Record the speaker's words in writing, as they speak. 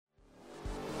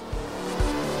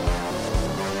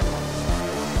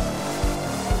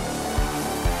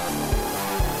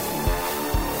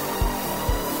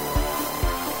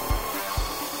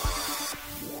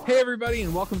Hey, everybody,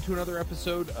 and welcome to another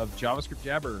episode of JavaScript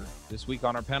Jabber. This week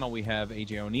on our panel, we have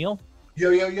AJ O'Neill. Yo,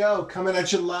 yo, yo, coming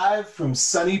at you live from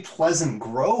sunny Pleasant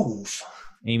Grove.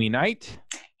 Amy Knight.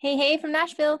 Hey, hey, from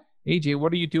Nashville. AJ,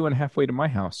 what are you doing halfway to my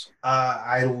house?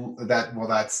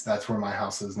 That's where my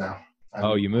house is now.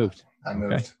 You moved. I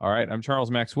moved. Okay. All right. I'm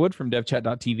Charles Max Wood from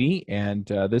devchat.tv, and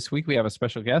this week we have a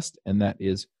special guest, and that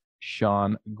is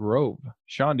Sean Grove.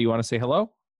 Sean, do you want to say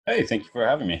hello? Hey, thank you for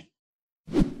having me.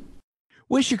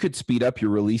 Wish you could speed up your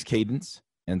release cadence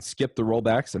and skip the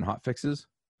rollbacks and hotfixes?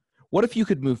 What if you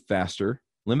could move faster,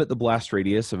 limit the blast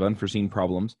radius of unforeseen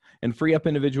problems, and free up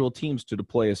individual teams to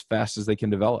deploy as fast as they can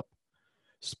develop?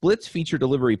 Split's feature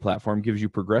delivery platform gives you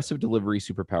progressive delivery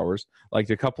superpowers like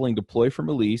decoupling deploy from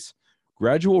release,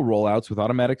 gradual rollouts with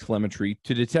automatic telemetry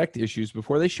to detect issues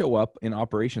before they show up in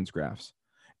operations graphs,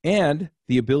 and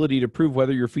the ability to prove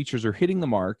whether your features are hitting the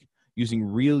mark using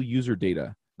real user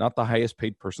data, not the highest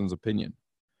paid person's opinion.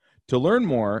 To learn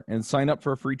more and sign up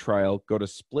for a free trial, go to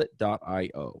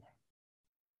split.io.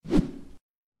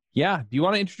 Yeah, do you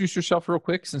want to introduce yourself real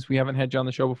quick since we haven't had you on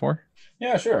the show before?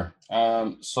 Yeah, sure.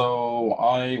 So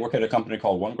I work at a company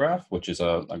called OneGraph, which is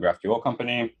a GraphQL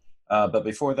company. But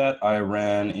before that, I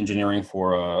ran engineering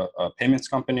for a payments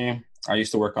company. I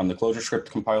used to work on the ClojureScript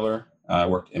compiler. I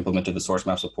implemented the source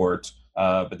map support.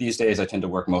 But these days, I tend to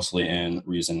work mostly in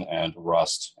Reason and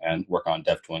Rust and work on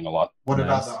dev tooling a lot. What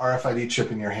about the RFID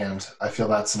chip in your hand? I feel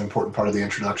that's an important part of the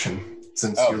introduction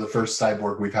since you're the first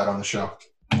cyborg we've had on the show.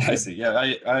 I see. Yeah,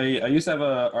 I used to have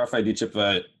a RFID chip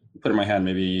that I put in my hand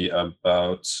maybe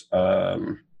about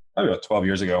 12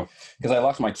 years ago because I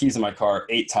locked my keys in my car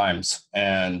 8 times.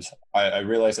 And I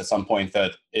realized at some point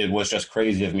that it was just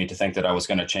crazy of me to think that I was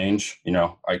going to change. You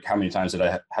know, like how many times did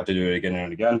I have to do it again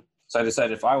and again? So I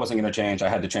decided if I wasn't going to change, I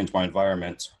had to change my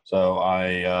environment. So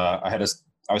I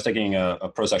was taking a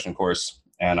pro section course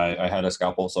and I had a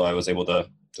scalpel. So I was able to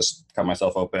just cut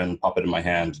myself open, pop it in my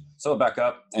hand, sew it back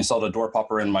up, installed a door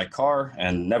popper in my car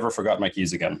and never forgot my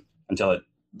keys again until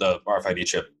the RFID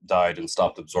chip died and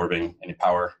stopped absorbing any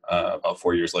power about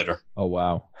 4 years later. Oh,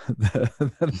 wow.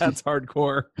 That's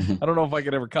hardcore. I don't know if I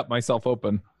could ever cut myself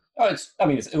open.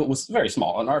 It was very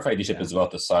small. An RFID chip is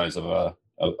about the size of a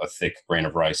thick grain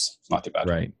of rice. It's not too bad.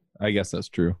 Right. I guess that's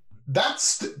true.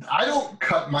 I don't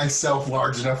cut myself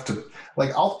large enough to,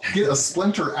 I'll get a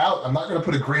splinter out. I'm not going to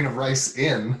put a grain of rice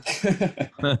in.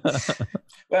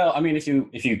 Well, I mean, if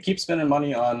you keep spending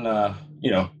money on,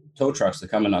 tow trucks to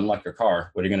come and unlock your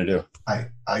car, what are you going to do?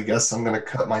 I guess I'm going to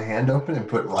cut my hand open and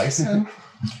put rice in.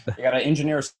 You got to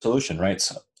engineer a solution,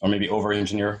 right? Or maybe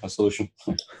over-engineer a solution.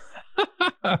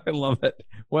 I love it.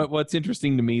 What's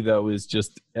interesting to me, though, is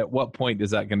just at what point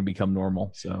is that going to become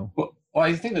normal? So, well,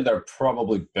 I think that there are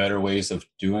probably better ways of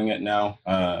doing it now,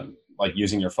 like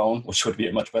using your phone, which would be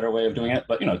a much better way of doing it.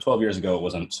 But 12 years ago,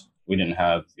 we didn't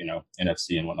have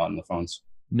NFC and whatnot on the phones.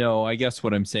 No, I guess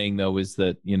what I'm saying, though, is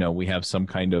that, we have some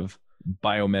kind of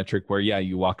biometric where,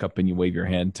 you walk up and you wave your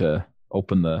hand to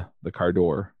open the car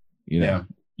door. Yeah.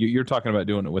 You're talking about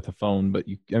doing it with a phone, but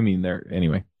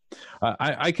anyway.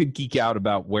 I could geek out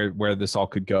about where this all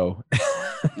could go.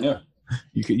 Yeah.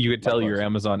 You could tell your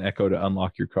Amazon Echo to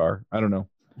unlock your car. I don't know.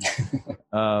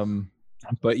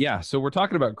 But yeah, so we're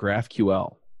talking about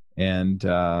GraphQL. And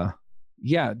do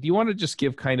you want to just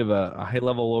give kind of a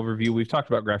high-level overview? We've talked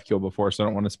about GraphQL before, so I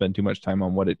don't want to spend too much time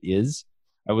on what it is.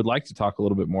 I would like to talk a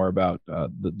little bit more about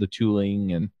the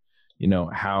tooling and,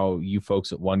 how you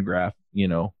folks at OneGraph,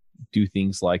 do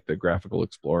things like the Graphical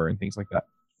Explorer and things like that.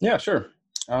 Yeah, sure.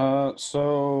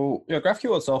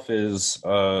 GraphQL itself is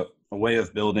a way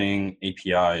of building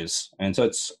APIs. And so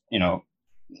it's,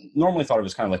 normally thought of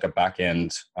as kind of like a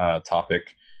back-end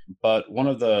topic. But one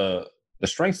of the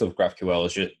strengths of GraphQL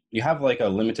is you have like a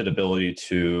limited ability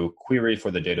to query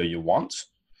for the data you want.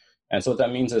 And so what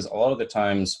that means is a lot of the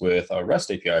times with a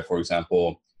REST API, for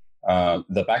example,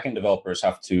 the back-end developers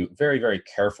have to very, very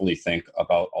carefully think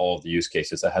about all of the use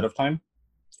cases ahead of time.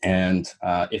 And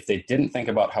if they didn't think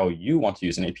about how you want to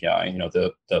use an API,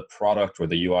 the product or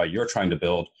the UI you're trying to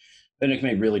build, then it can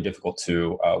be really difficult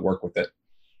to work with it.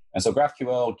 And so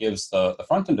GraphQL gives the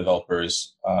front-end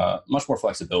developers much more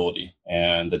flexibility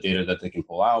and the data that they can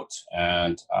pull out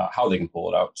and how they can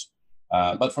pull it out.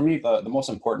 But for me, the most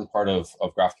important part of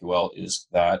GraphQL is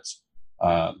that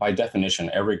by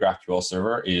definition, every GraphQL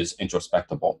server is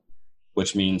introspectable,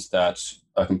 which means that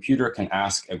a computer can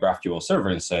ask a GraphQL server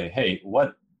and say, hey,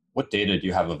 what data do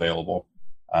you have available?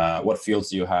 What fields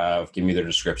do you have? Give me their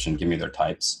description, give me their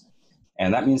types.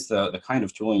 And that means the kind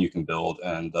of tooling you can build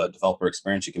and the developer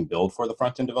experience you can build for the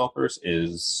front-end developers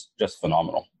is just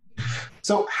phenomenal.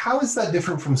 So how is that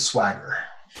different from Swagger?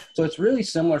 So it's really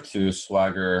similar to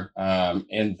Swagger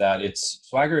in that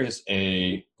Swagger is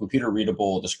a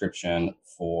computer-readable description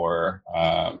for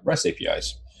REST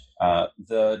APIs.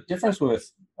 The difference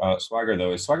with Swagger,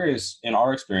 though, is Swagger is, in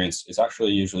our experience, is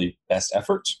actually usually best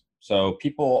effort. So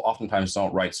people oftentimes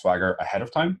don't write Swagger ahead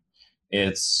of time.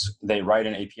 They write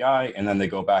an API and then they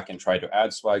go back and try to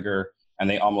add Swagger, and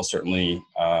they almost certainly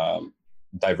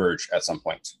diverge at some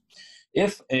point.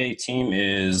 If a team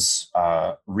is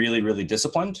really, really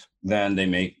disciplined, then they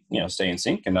may stay in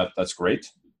sync, and that's great.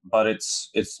 But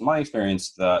it's my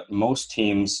experience that most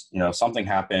teams, something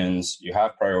happens, you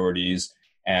have priorities,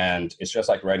 and it's just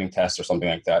like writing tests or something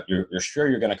like that. You're sure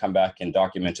you're going to come back and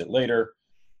document it later,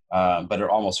 but it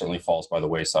almost certainly falls by the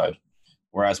wayside.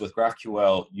 Whereas with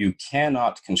GraphQL, you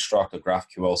cannot construct a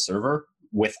GraphQL server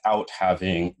without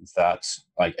having that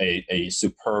like a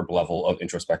superb level of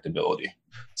introspectability.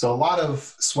 So a lot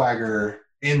of Swagger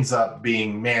ends up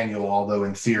being manual, although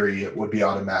in theory it would be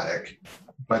automatic.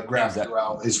 But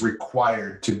GraphQL is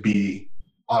required to be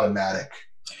automatic.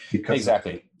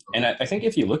 Exactly. And I think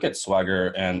if you look at Swagger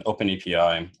and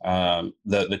OpenAPI,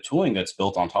 the tooling that's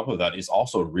built on top of that is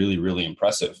also really, really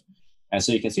impressive. And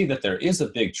so you can see that there is a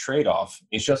big trade-off.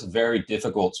 It's just very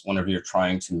difficult whenever you're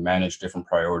trying to manage different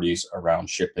priorities around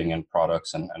shipping and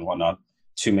products and whatnot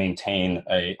to maintain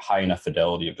a high enough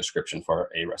fidelity of description for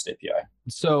a REST API.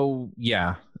 So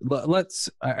yeah,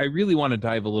 I really want to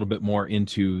dive a little bit more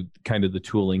into kind of the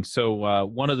tooling. So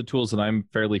one of the tools that I'm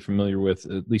fairly familiar with,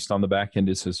 at least on the back end,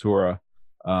 is Hasura.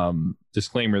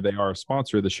 Disclaimer, they are a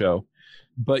sponsor of the show.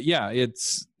 But yeah, it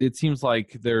seems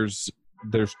like there's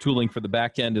tooling for the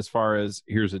back end as far as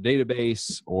here's a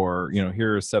database, or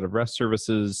here are a set of REST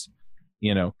services,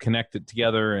 connect it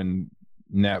together, and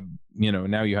now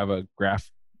you have a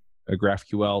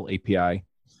GraphQL API.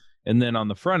 And then on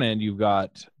the front end, you've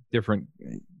got different,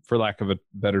 for lack of a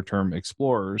better term,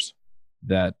 explorers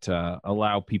that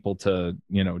allow people to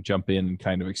jump in and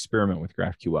kind of experiment with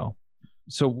GraphQL.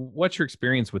 So what's your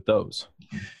experience with those?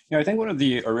 I think one of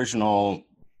the original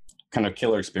kind of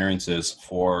killer experiences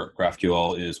for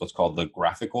GraphQL is what's called the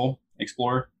Graphical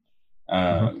Explorer.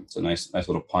 It's a nice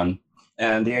little pun.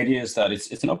 And the idea is that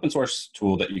it's an open source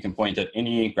tool that you can point at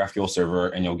any GraphQL server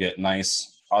and you'll get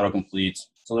nice autocomplete.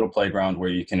 It's a little playground where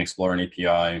you can explore an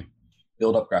API,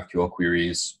 build up GraphQL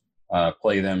queries,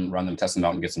 play them, run them, test them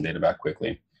out, and get some data back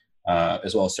quickly,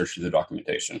 as well as search through the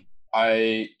documentation.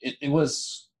 It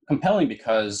was compelling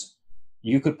because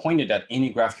you could point it at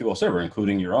any GraphQL server,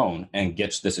 including your own, and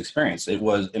get this experience. It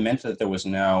meant that there was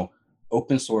now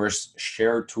open source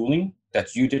shared tooling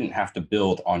that you didn't have to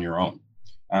build on your own.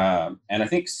 And I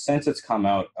think since it's come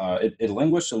out, it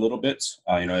languished a little bit,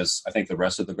 as I think the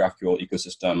rest of the GraphQL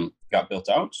ecosystem got built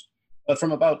out. But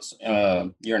from about a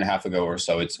year and a half ago or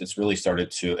so, it's really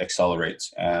started to accelerate,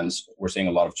 and we're seeing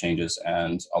a lot of changes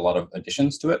and a lot of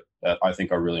additions to it that I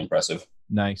think are really impressive.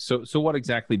 Nice. So what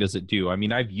exactly does it do? I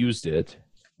mean, I've used it,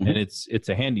 and it's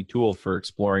a handy tool for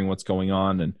exploring what's going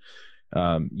on,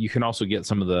 and you can also get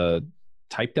some of the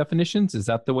type definitions. Is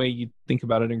that the way you think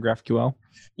about it in GraphQL?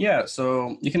 Yeah.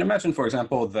 So you can imagine, for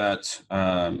example, that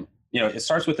it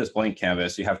starts with this blank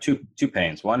canvas. You have two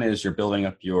panes. One is you're building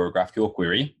up your GraphQL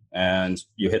query, and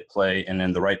you hit play, and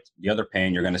in the other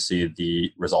pane, you're going to see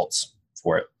the results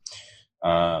for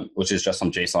it, which is just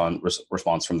some JSON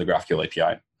response from the GraphQL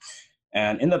API.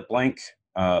 And in the blank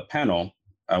panel,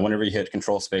 whenever you hit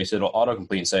Control Space, it'll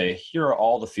autocomplete and say, here are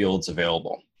all the fields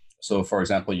available. So, for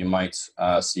example, you might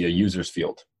see a users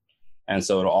field. And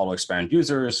so it'll auto-expand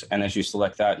users. And as you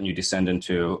select that and you descend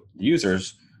into the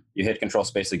users, you hit Control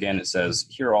Space again. It says,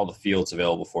 here are all the fields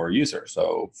available for a user.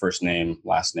 So first name,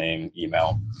 last name,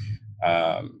 email,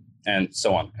 and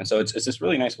so on. And so it's this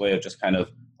really nice way of just kind of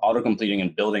auto-completing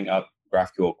and building up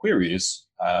GraphQL queries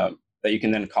that you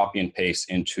can then copy and paste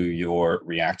into your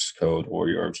React code or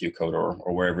your Vue code or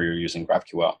wherever you're using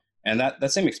GraphQL. And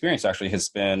that same experience actually has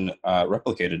been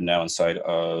replicated now inside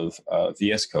of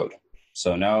VS Code.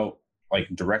 So now, like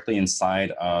directly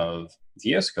inside of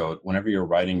VS Code, whenever you're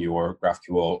writing your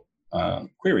GraphQL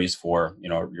queries for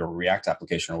your React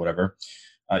application or whatever,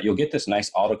 you'll get this nice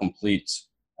autocomplete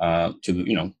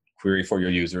to query for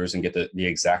your users and get the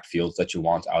exact fields that you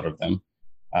want out of them.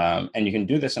 And you can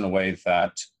do this in a way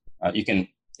that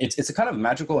it's a kind of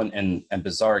magical and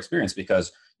bizarre experience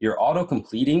because you're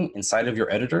auto-completing inside of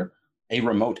your editor a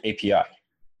remote API,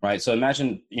 right? So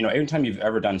imagine, every time you've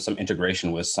ever done some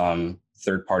integration with some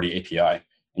third-party API,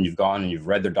 and you've gone and you've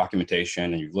read their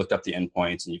documentation and you've looked up the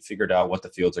endpoints and you've figured out what the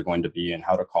fields are going to be and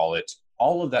how to call it,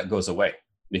 all of that goes away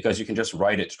because you can just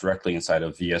write it directly inside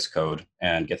of VS Code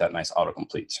and get that nice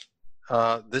autocomplete.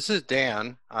 This is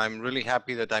Dan. I'm really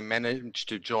happy that I managed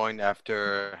to join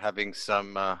after having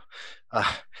some uh,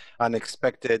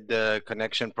 unexpected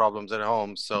connection problems at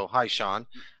home. So, hi, Sean.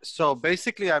 So,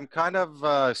 basically, I'm kind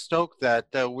of stoked that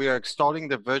we are extolling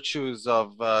the virtues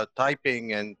of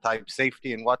typing and type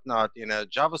safety and whatnot in a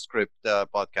JavaScript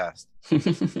podcast.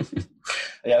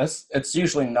 Yeah, it's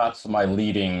usually not my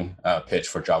leading pitch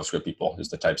for JavaScript people is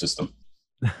the type system.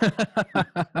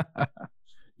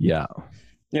 Yeah.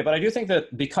 Yeah, but I do think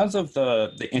that because of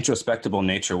the introspectable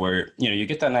nature where, you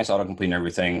get that nice autocomplete and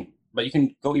everything, but you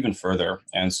can go even further.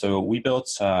 And so we built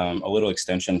a little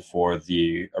extension for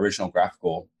the original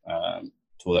graphical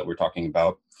tool that we're talking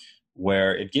about,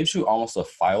 where it gives you almost a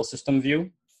file system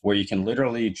view where you can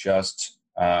literally just,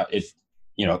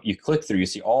 you click through, you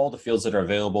see all the fields that are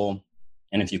available.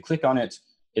 And if you click on it,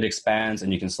 it expands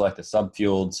and you can select the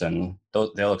subfields and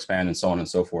they'll expand and so on and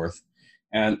so forth.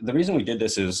 And the reason we did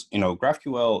this is,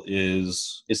 GraphQL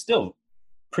is still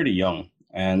pretty young.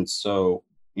 And so,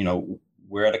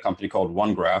 we're at a company called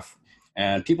OneGraph,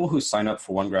 and people who sign up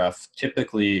for OneGraph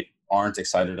typically aren't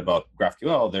excited about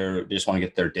GraphQL. They just want to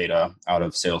get their data out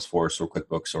of Salesforce or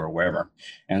QuickBooks or wherever.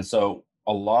 And so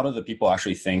a lot of the people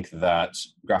actually think that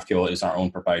GraphQL is our own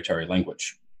proprietary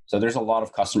language. So there's a lot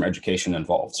of customer education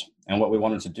involved. And what we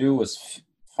wanted to do was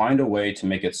find a way to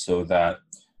make it so that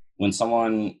when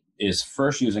someone is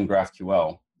first using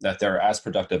GraphQL, that they're as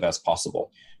productive as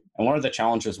possible. And one of the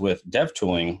challenges with dev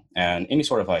tooling and any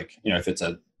sort of if it's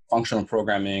a functional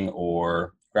programming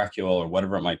or GraphQL or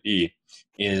whatever it might be,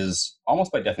 is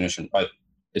almost by definition, but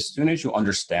as soon as you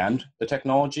understand the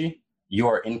technology, you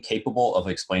are incapable of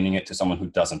explaining it to someone who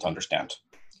doesn't understand.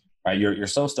 Right? You're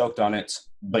so stoked on it,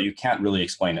 but you can't really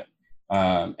explain it.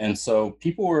 And so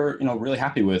people were, really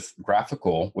happy with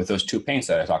graphical, with those two panes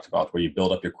that I talked about, where you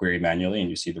build up your query manually and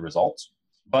you see the results.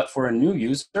 But for a new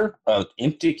user, an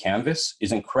empty canvas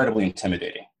is incredibly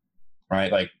intimidating,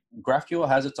 right? Like GraphQL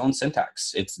has its own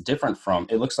syntax. It's different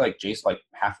it looks like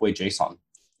halfway JSON.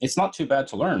 It's not too bad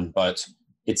to learn, but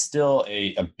it's still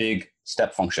a big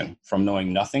step function from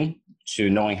knowing nothing to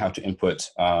knowing how to input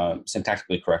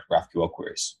syntactically correct GraphQL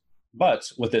queries.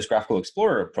 But with this GraphQL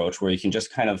Explorer approach, where you can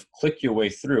just kind of click your way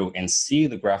through and see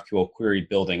the GraphQL query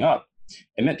building up,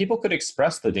 it meant people could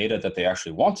express the data that they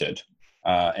actually wanted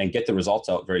and get the results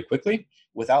out very quickly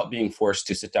without being forced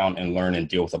to sit down and learn and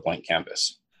deal with a blank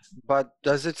canvas. But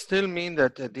does it still mean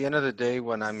that at the end of the day,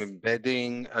 when I'm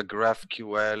embedding a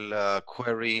GraphQL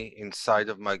query inside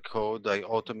of my code,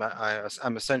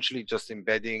 I'm essentially just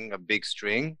embedding a big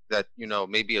string that,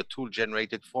 maybe a tool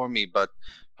generated for me, but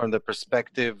from the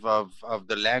perspective of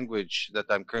the language that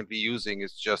I'm currently using,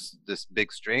 it's just this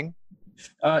big string?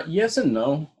 Yes and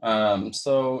no.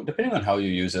 So depending on how you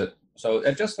use it. So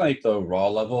at just like the raw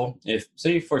level, if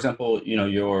say, for example,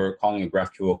 you're calling a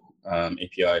GraphQL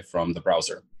API from the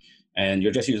browser, and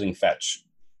you're just using fetch.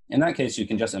 In that case, you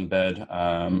can just embed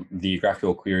the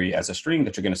GraphQL query as a string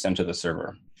that you're going to send to the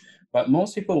server. But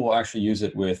most people will actually use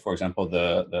it with, for example,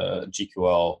 the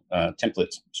GQL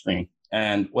template string.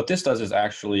 And what this does is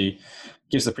actually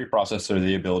gives the preprocessor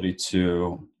the ability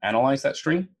to analyze that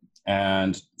string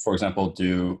and, for example,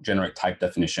 generate type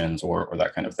definitions or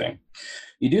that kind of thing.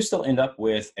 You do still end up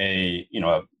with a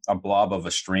blob of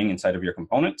a string inside of your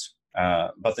component.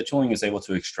 But the tooling is able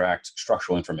to extract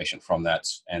structural information from that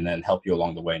and then help you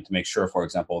along the way and to make sure, for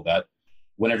example, that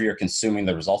whenever you're consuming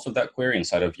the results of that query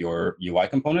inside of your UI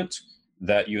component,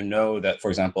 that that, for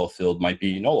example, a field might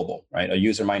be nullable, right? A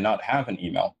user might not have an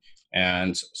email.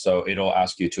 And so it'll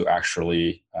ask you to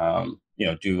actually,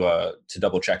 to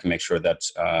double check and make sure that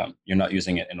you're not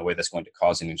using it in a way that's going to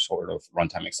cause any sort of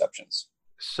runtime exceptions.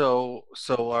 So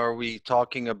are we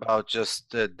talking about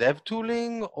just dev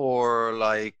tooling or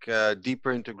like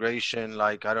deeper integration,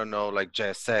 like, I don't know, like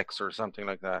JSX or something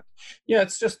like that? Yeah,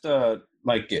 it's just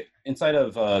like inside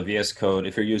of VS Code,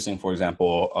 if you're using, for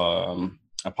example,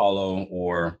 Apollo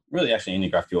or really actually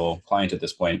any GraphQL client at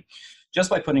this point, just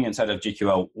by putting inside of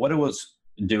GQL, what it will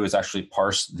do is actually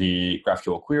parse the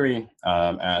GraphQL query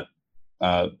at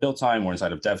build time or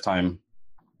inside of dev time,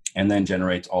 and then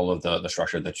generate all of the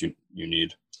structure that you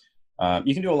need.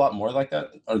 You can do a lot more like that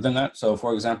than that. So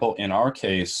for example, in our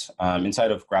case,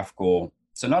 inside of GraphQL,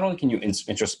 so not only can you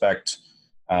introspect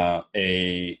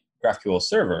a GraphQL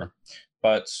server,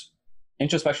 but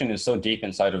introspection is so deep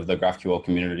inside of the GraphQL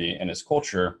community and its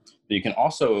culture that you can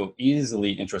also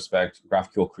easily introspect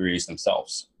GraphQL queries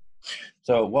themselves.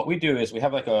 So what we do is we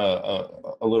have like a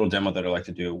little demo that I like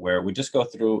to do where we just go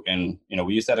through and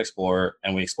we use that Explorer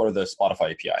and we explore the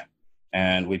Spotify API.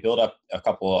 And we build up a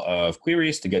couple of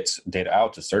queries to get data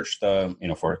out to search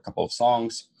for a couple of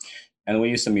songs. And we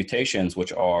use some mutations,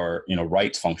 which are,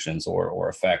 write functions or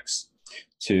effects,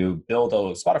 to build a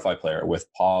Spotify player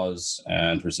with pause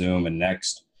and resume and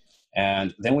next.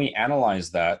 And then we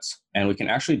analyze that, and we can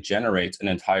actually generate an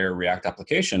entire React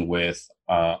application with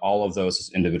all of those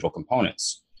as individual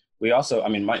components. We also,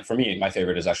 for me, my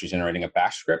favorite is actually generating a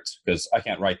bash script, because I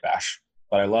can't write bash,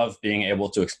 but I love being able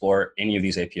to explore any of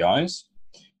these APIs,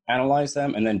 analyze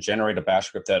them, and then generate a bash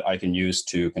script that I can use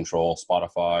to control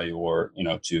Spotify, or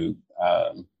to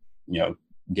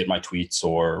get my tweets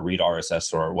or read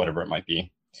RSS or whatever it might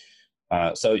be.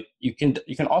 So you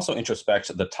can also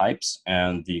introspect the types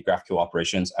and the GraphQL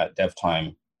operations at dev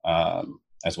time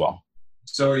as well.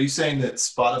 So are you saying that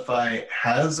Spotify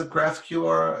has a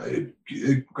GraphQL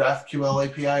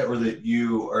API, or that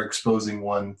you are exposing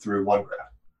one through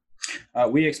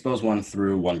OneGraph? We expose one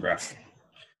through OneGraph.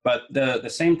 But the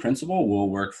same principle will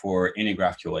work for any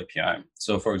GraphQL API.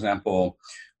 So for example,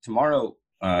 tomorrow,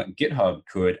 GitHub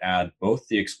could add both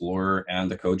the Explorer and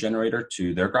the code generator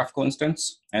to their graphical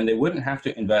instance, and they wouldn't have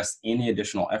to invest any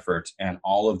additional effort, and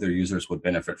all of their users would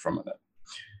benefit from it.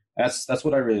 That's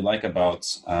what I really like about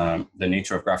the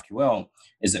nature of GraphQL,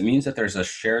 is it means that there's a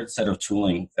shared set of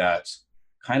tooling that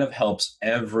kind of helps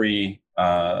every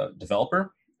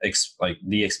developer.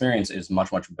 The experience is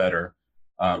much, much better,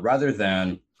 rather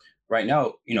than right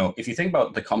now, if you think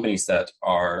about the companies that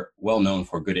are well known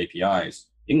for good APIs,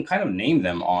 you can kind of name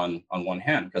them on one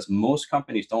hand, because most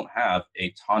companies don't have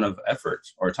a ton of effort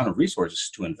or a ton of resources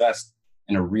to invest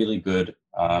in a really good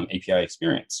API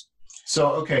experience.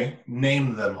 So, okay,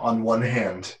 name them on one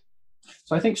hand.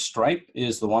 So I think Stripe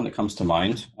is the one that comes to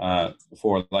mind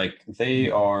they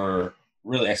are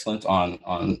really excellent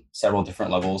on several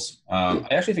different levels. I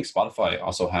actually think Spotify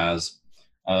also has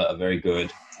a very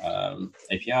good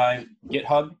API.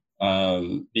 GitHub,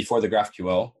 before the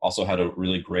GraphQL, also had a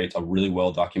really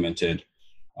well-documented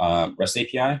REST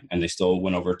API, and they still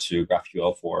went over to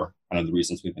GraphQL for kind of the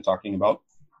reasons we've been talking about.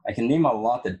 I can name a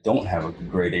lot that don't have a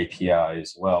great API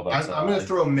as well. But I'm going to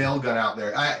throw a Mailgun out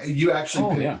there. You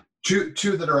actually picked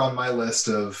two that are on my list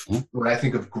of when I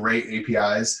think of great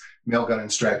APIs. Mailgun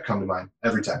and Stripe come to mind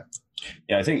every time.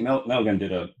 Yeah, I think Mailgun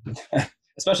did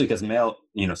especially because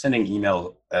sending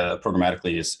email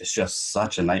programmatically is just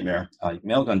such a nightmare.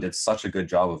 Mailgun did such a good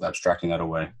job of abstracting that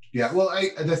away. Yeah, well,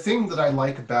 the thing that I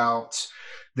like about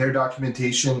their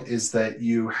documentation is that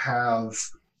you have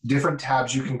different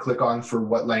tabs you can click on for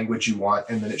what language you want,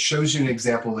 and then it shows you an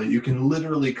example that you can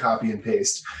literally copy and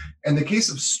paste. In the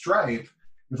case of Stripe,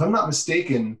 if I'm not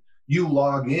mistaken, you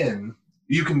log in,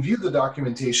 you can view the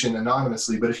documentation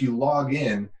anonymously, but if you log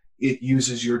in, it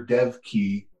uses your dev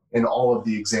key in all of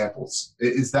the examples.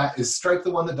 Is Stripe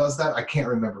the one that does that? I can't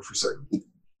remember for certain.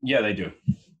 Yeah, they do.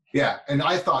 Yeah, and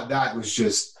I thought that was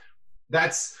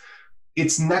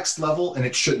it's next level, and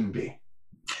it shouldn't be.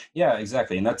 Yeah,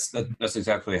 exactly, and that's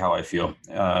exactly how I feel.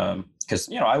 Because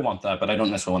I want that, but I don't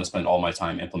necessarily want to spend all my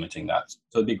time implementing that.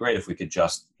 So it'd be great if we could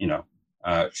just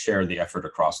share the effort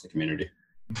across the community.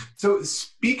 So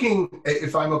speaking,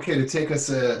 if I'm okay to take us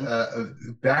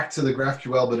back to the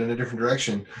GraphQL, but in a different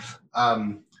direction,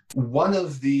 one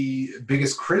of the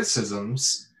biggest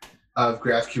criticisms of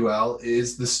GraphQL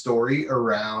is the story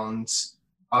around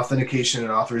authentication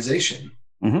and authorization.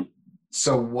 Mm-hmm.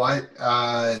 So what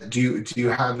do you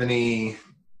have any?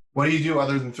 What do you do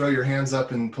other than throw your hands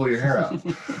up and pull your hair out?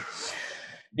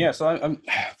 Yeah, so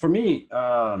for me,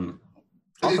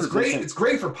 it's great. It's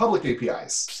great for public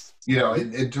APIs.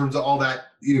 In terms of all that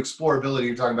explorability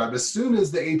you're talking about. But as soon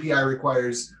as the API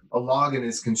requires a login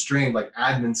is constrained, like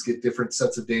admins get different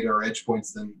sets of data or edge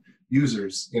points than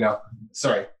users.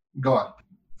 Sorry, go on.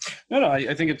 No,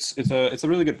 I think it's a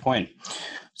really good point.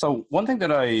 So one thing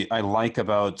that I like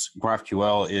about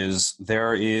GraphQL is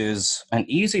there is an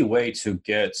easy way to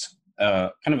get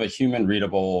kind of a human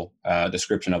readable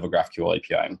description of a GraphQL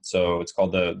API. So it's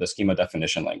called the schema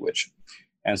definition language.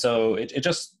 And so it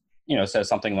just says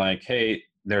something like, hey,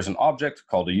 there's an object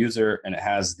called a user, and it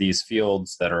has these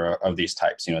fields that are of these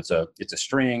types. It's a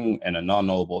string and a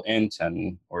non-nullable int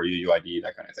or UUID,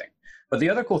 that kind of thing. But the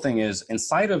other cool thing is,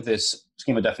 inside of this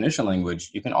schema definition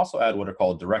language, you can also add what are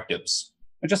called directives.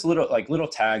 They're just little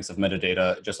tags of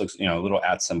metadata. It just looks, a little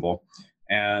 @ symbol.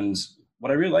 And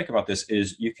what I really like about this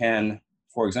is you can,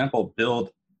 for example,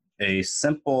 build a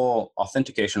simple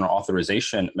authentication or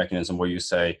authorization mechanism where you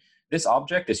say, this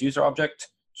user object,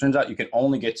 turns out you can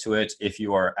only get to it if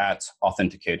you are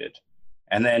 @authenticated.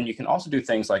 And then you can also do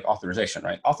things like authorization,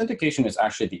 right? Authentication is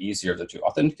actually the easier of the two.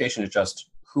 Authentication is just,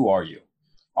 who are you?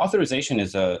 Authorization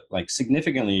is a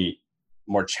significantly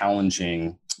more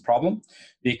challenging problem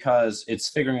because it's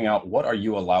figuring out what are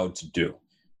you allowed to do.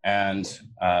 And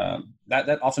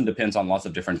that often depends on lots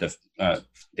of different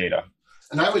data.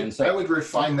 And I would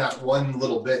refine that one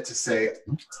little bit to say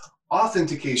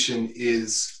authentication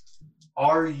is,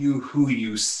 are you who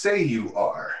you say you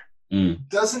are?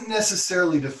 Doesn't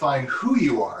necessarily define who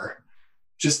you are,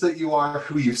 just that you are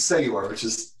who you say you are, which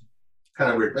is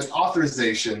kind of weird. But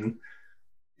authorization,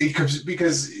 because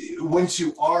once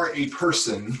you are a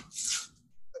person,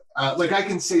 like I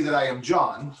can say that I am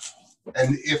John,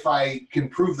 and if I can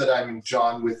prove that I'm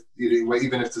John with,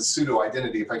 even if it's a pseudo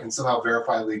identity, if I can somehow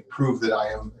verifiably prove that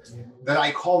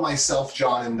I call myself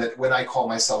John, and that when I call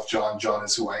myself John, John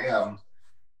is who I am,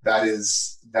 that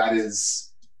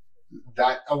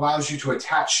allows you to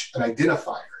attach an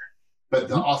identifier. But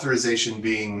the authorization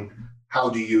being, how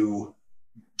do you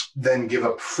then give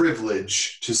a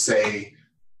privilege to say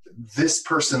this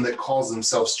person that calls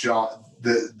themselves John,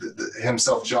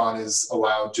 himself John, is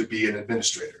allowed to be an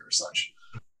administrator or such?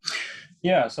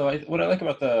 Yeah, so what I like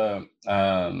about the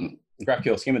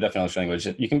GraphQL schema definition language,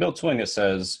 you can build tooling that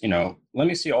says, let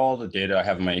me see all the data I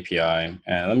have in my API,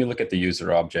 and let me look at the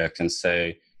user object and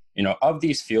say, of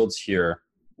these fields here,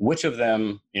 which of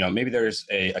them, maybe there's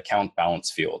a account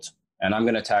balance field, and I'm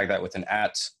going to tag that with an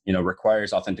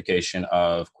requires authentication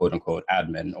of quote unquote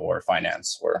admin or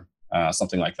finance or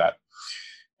something like that.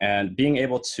 And being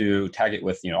able to tag it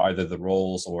with, either the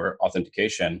roles or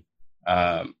authentication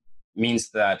means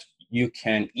that you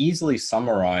can easily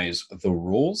summarize the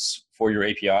rules for your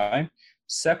API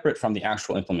separate from the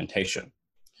actual implementation.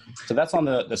 So that's on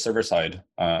the server side.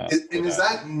 Is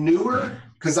that newer?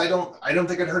 Because I don't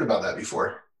think I'd heard about that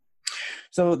before.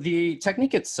 So the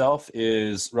technique itself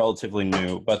is relatively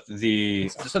new, but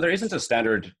so there isn't a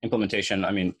standard implementation.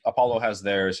 I mean, Apollo has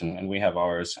theirs and we have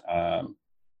ours,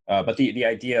 but the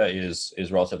idea is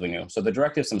relatively new. So the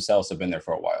directives themselves have been there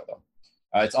for a while, though.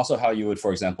 It's also how you would,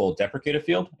 for example, deprecate a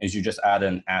field, is you just add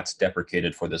an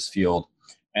 @deprecated for this field,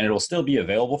 and it'll still be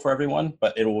available for everyone,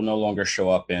 but it will no longer show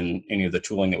up in any of the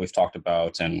tooling that we've talked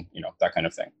about and that kind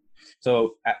of thing.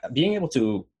 So being able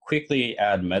to quickly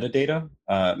add metadata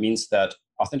means that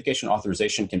authentication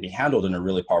authorization can be handled in a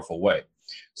really powerful way.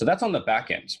 So that's on the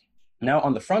back end. Now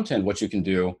on the front end, what you can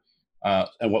do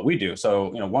and what we do.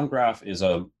 So OneGraph is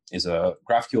a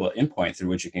GraphQL endpoint through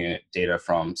which you can get data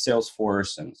from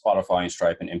Salesforce and Spotify and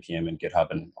Stripe and NPM and GitHub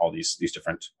and all these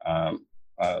different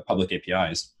public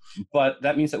APIs. But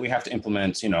that means that we have to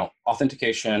implement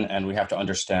authentication, and we have to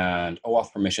understand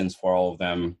OAuth permissions for all of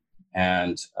them.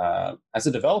 And as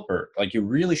a developer, you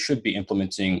really should be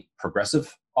implementing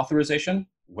progressive authorization,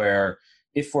 where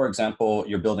if, for example,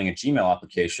 you're building a Gmail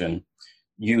application,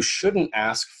 you shouldn't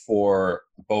ask for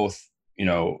both,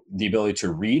 the ability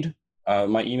to read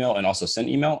my email and also send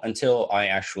email until I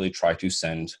actually try to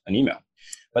send an email.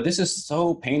 But this is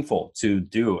so painful to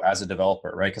do as a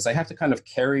developer, right? Because I have to kind of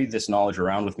carry this knowledge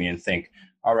around with me and think,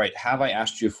 all right, have I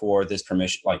asked you for this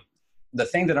permission? The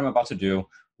thing that I'm about to do,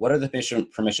 what are the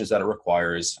permissions that it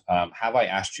requires? Have I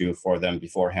asked you for them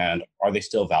beforehand? Are they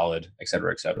still valid, et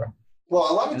cetera, et cetera?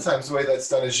 Well, a lot of times the way that's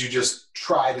done is you just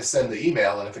try to send the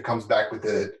email, and if it comes back with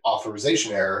the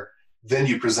authorization error, then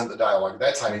you present the dialogue at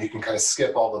that time, and you can kind of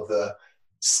skip all of the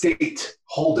state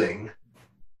holding,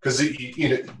 because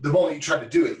the moment you try to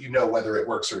do it, whether it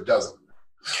works or it doesn't.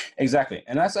 Exactly.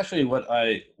 And that's actually what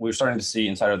we're starting to see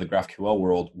inside of the GraphQL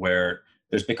world, where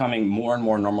there's becoming more and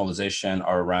more normalization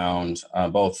around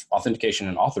both authentication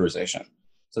and authorization.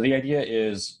 So the idea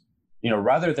is,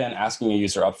 rather than asking a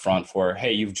user upfront for,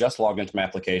 hey, you've just logged into my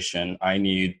application, I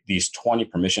need these 20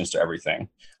 permissions to everything.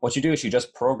 What you do is you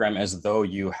just program as though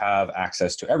you have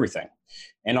access to everything.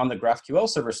 And on the GraphQL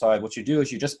server side, what you do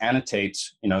is you just annotate,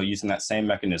 using that same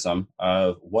mechanism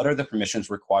of what are the permissions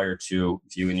required to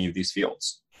view any of these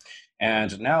fields.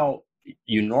 And now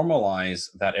you normalize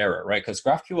that error, right? Because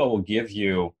GraphQL will give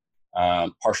you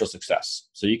partial success.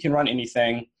 So you can run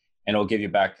anything, and it'll give you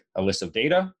back a list of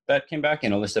data that came back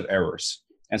and a list of errors.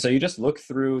 And so you just look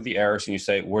through the errors and you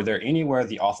say, were there anywhere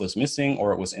the auth was missing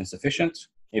or it was insufficient?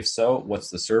 If so, what's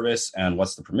the service and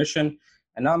what's the permission?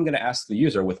 And now I'm going to ask the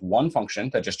user with one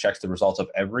function that just checks the results of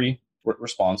every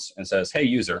response and says, hey,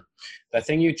 user, that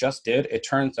thing you just did, it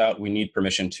turns out we need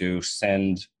permission to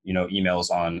send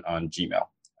emails on Gmail.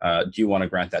 Do you want to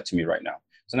grant that to me right now?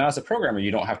 So now as a programmer,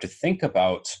 you don't have to think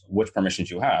about which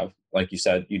permissions you have. Like you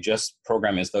said, you just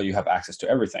program as though you have access to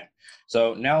everything.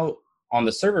 So now on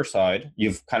the server side,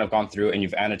 you've kind of gone through and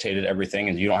you've annotated everything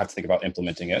and you don't have to think about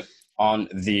implementing it. On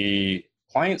the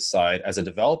client side, as a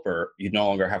developer, you no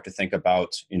longer have to think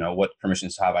about, what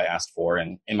permissions have I asked for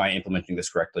and am I implementing this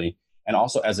correctly? And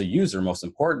also as a user, most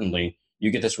importantly,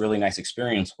 you get this really nice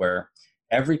experience where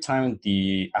every time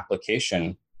the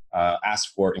application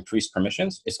asks for increased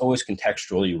permissions, it's always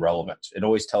contextually relevant. It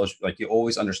always tells you, like, you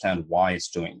always understand why it's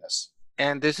doing this.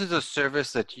 And this is a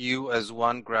service that you as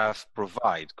OneGraph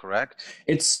provide, correct?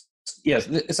 Yes,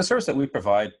 it's a service that we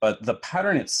provide, but the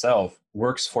pattern itself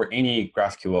works for any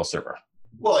GraphQL server.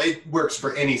 Well, it works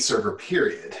for any server,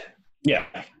 period. Yeah.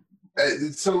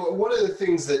 So one of the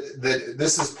things that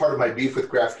this is part of my beef with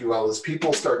GraphQL is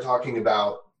people start talking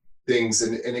about things,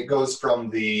 and it goes from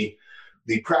the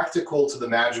practical to the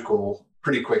magical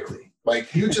pretty quickly.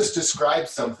 Like, you just described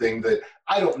something that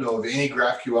I don't know of any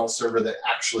GraphQL server that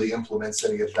actually implements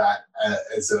any of that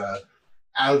as a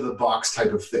out-of-the-box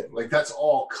type of thing. Like, that's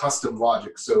all custom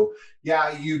logic. So,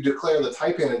 yeah, you declare the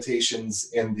type annotations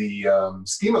in the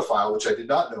schema file, which I did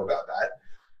not know about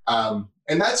that.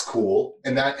 And that's cool.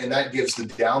 And that gives the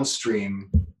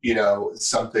downstream,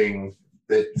 something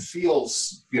that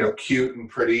feels, cute and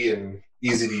pretty and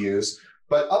easy to use.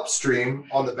 But upstream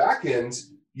on the back end,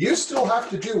 you still have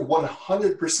to do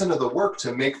 100% of the work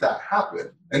to make that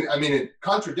happen. And I mean,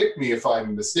 contradict me if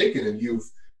I'm mistaken and you've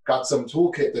got some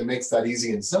toolkit that makes that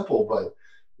easy and simple. But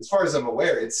as far as I'm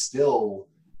aware, it's still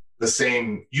the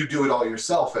same. You do it all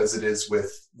yourself as it is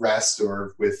with REST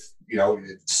or with,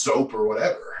 SOAP or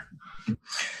whatever.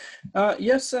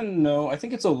 Yes and no. I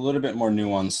think it's a little bit more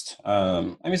nuanced. I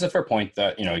mean, it's a fair point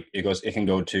that it can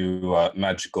go to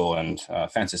magical and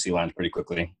fantasy land pretty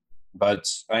quickly. But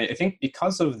I think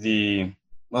because of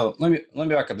let me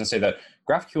back up and say that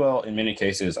GraphQL in many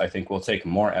cases I think will take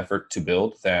more effort to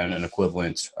build than an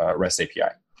equivalent REST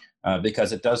API,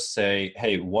 because it does say,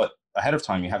 hey, ahead of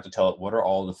time you have to tell it what are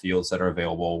all the fields that are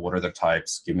available, what are their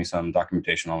types, give me some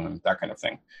documentation on them, that kind of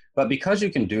thing. But because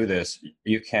you can do this,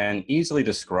 you can easily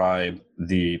describe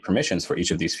the permissions for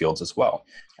each of these fields as well.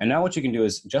 And now what you can do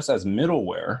is, just as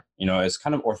middleware, as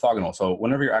kind of orthogonal. So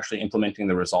whenever you're actually implementing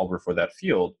the resolver for that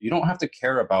field, you don't have to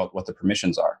care about what the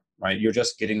permissions are, right? You're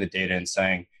just getting the data and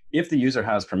saying, if the user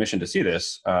has permission to see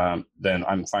this, then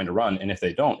I'm fine to run. And if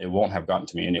they don't, it won't have gotten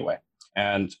to me anyway.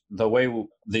 And the way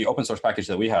the open source package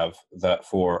that we have that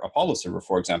for Apollo server,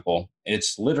 for example,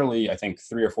 it's literally, I think,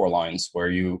 3 or 4 lines where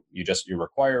you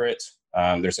require it.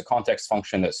 There's a context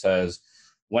function that says,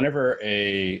 whenever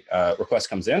a request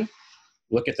comes in,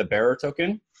 look at the bearer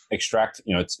token, extract,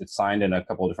 it's signed in a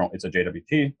couple of different, it's a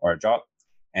JWT or a JOT,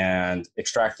 and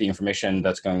extract the information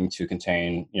that's going to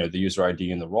contain, the user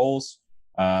ID and the roles,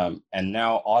 and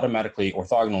now automatically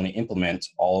orthogonally implement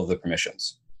all of the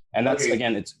permissions. And that's, okay.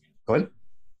 Again, it's, go ahead.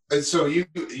 And so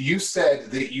you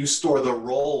said that you store the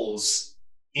roles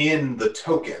in the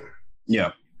token.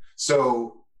 Yeah.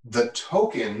 So the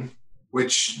token,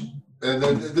 which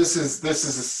this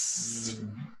is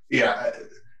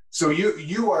So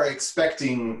you are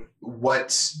expecting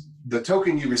what the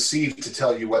token you receive to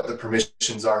tell you what the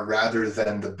permissions are, rather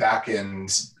than the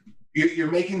backend.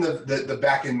 You're making the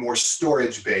backend more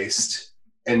storage based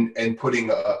and putting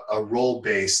a role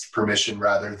based permission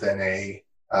rather than a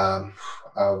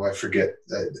I forget.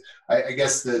 I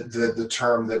guess the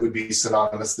term that would be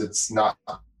synonymous, that's not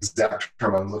the exact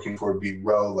term I'm looking for, would be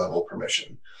row level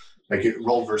permission. Like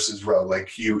role versus row.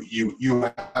 Like you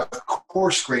have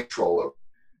coarse grain control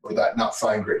over that, not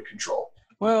fine grain control.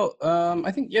 Well,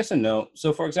 I think yes and no.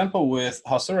 So for example, with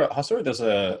Hasura does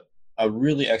a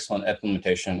really excellent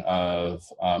implementation of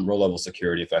row level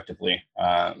security effectively.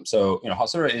 So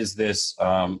Hasura is this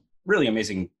really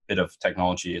amazing bit of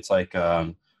technology. It's like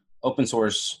open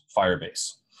source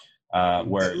Firebase,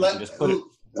 where you can just put it.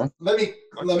 Let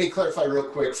me clarify real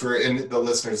quick for the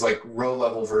listeners, like row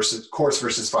level versus coarse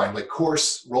versus fine. Like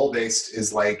coarse role based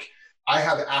is like, I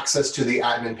have access to the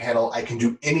admin panel. I can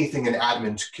do anything an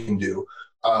admin can do.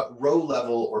 Row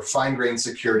level or fine grained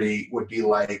security would be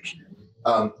like,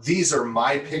 these are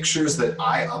my pictures that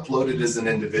I uploaded as an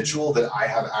individual that I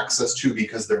have access to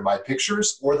because they're my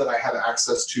pictures, or that I have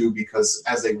access to because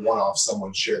as a one-off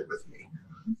someone shared with me.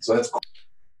 So that's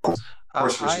cool.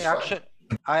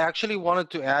 I actually wanted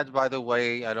to add, by the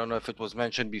way, I don't know if it was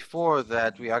mentioned before,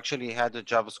 that we actually had a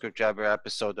JavaScript Jabber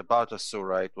episode about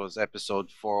Hasura. It was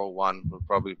episode 401. We'll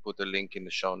probably put a link in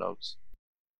the show notes.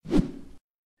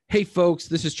 Hey folks,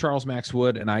 this is Charles Max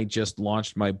Wood, and I just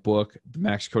launched my book, The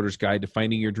Max Coder's Guide to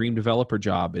Finding Your Dream Developer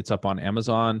Job. It's up on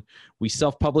Amazon. We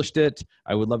self-published it.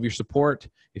 I would love your support.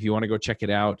 If you want to go check it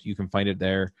out, you can find it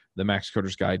there, The Max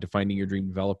Coder's Guide to Finding Your Dream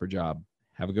Developer Job.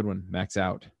 Have a good one. Max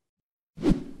out.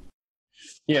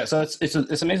 Yeah, so it's an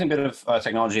amazing bit of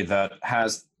technology that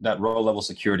has that row level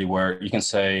security where you can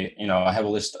say, I have a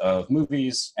list of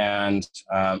movies, and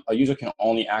a user can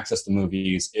only access the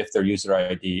movies if their user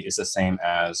ID is the same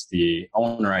as the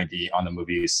owner ID on the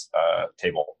movies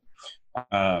table.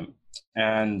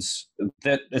 And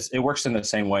it works in the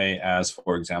same way as,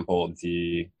 for example,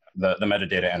 the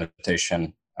metadata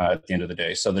annotation at the end of the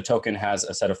day. So the token has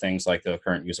a set of things like the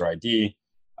current user ID,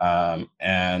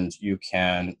 and you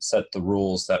can set the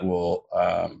rules that will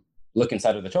look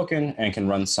inside of the token and can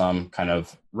run some kind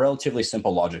of relatively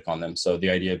simple logic on them. So the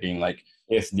idea being like,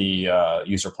 if the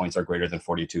user points are greater than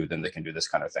 42, then they can do this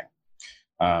kind of thing.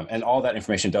 And all that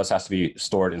information does have to be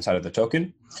stored inside of the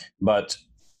token. But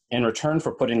in return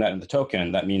for putting that in the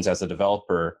token, that means as a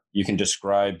developer, you can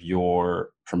describe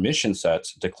your permission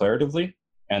sets declaratively.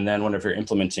 And then whenever you're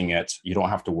implementing it, you don't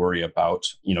have to worry about,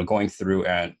 going through,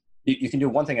 and you can do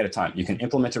one thing at a time. You can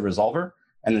implement a resolver,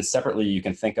 and then separately you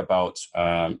can think about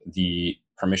the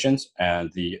permissions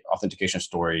and the authentication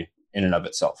story in and of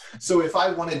itself. So if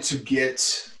I wanted to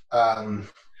get,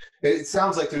 it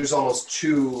sounds like there's almost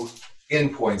two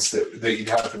endpoints that you'd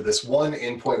have for this. One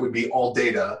endpoint would be all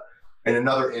data, and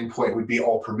another endpoint would be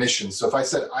all permissions. So if I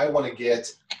said I want to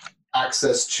get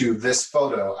access to this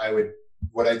photo,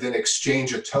 would I then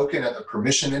exchange a token at the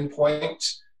permission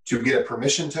endpoint to get a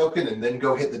permission token and then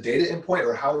go hit the data endpoint?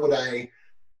 Or how would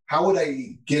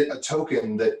I get a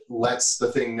token that lets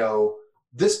the thing know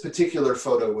this particular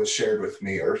photo was shared with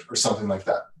me, or something like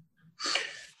that?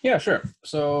 Yeah, sure.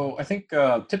 So I think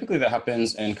typically that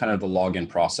happens in kind of the login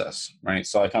process, right?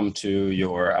 So I come to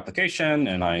your application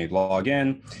and I log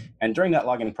in. And during that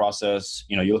login process,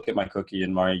 you look at my cookie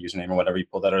and my username or whatever, you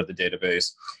pull that out of the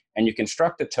database, and you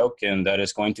construct a token that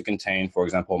is going to contain, for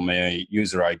example, my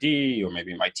user ID or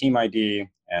maybe my team ID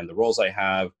and the roles I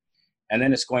have. And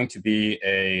then it's going to be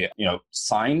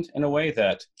signed in a way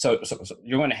that, so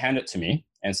you're going to hand it to me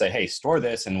and say, hey, store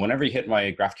this. And whenever you hit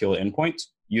my GraphQL endpoint,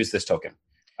 use this token.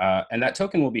 And that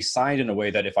token will be signed in a way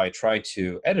that if I try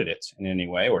to edit it in any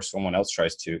way, or someone else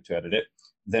tries to edit it,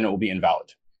 then it will be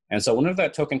invalid. And so whenever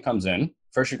that token comes in,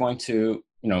 first you're going to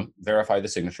verify the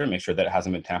signature, make sure that it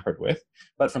hasn't been tampered with.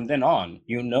 But from then on,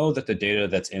 that the data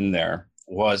that's in there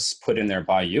was put in there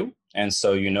by you. And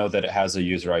so that it has a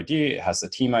user ID, it has the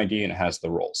team ID, and it has the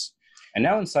roles. And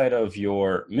now inside of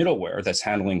your middleware that's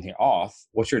handling the auth,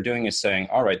 what you're doing is saying,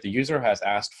 all right, the user has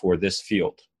asked for this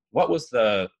field. What was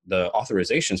the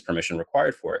authorizations permission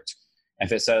required for it? And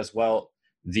if it says, well,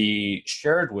 the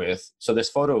shared with, so this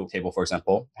photo table, for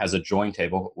example, has a join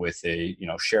table with a,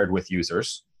 shared with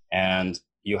users, and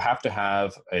you have to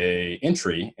have a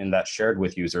entry in that shared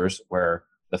with users where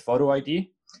the photo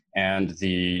ID and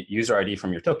the user ID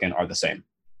from your token are the same.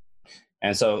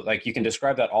 And so you can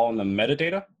describe that all in the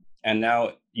metadata, and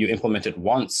now you implement it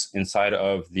once inside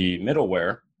of the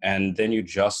middleware, and then you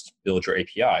just build your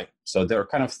API. So there are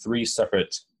kind of three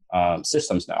separate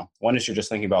systems now. One is you're just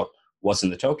thinking about what's in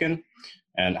the token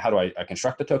and how do I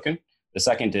construct the token. The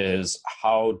second is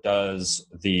how does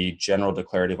the general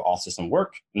declarative auth system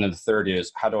work? And then the third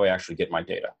is how do I actually get my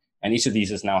data? And each of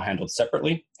these is now handled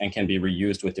separately and can be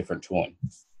reused with different tooling,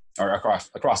 or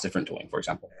across different tooling, for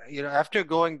example. After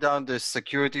going down this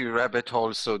security rabbit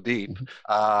hole so deep,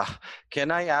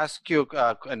 can I ask you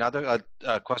another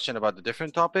question about a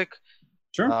different topic?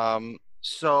 Sure.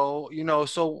 So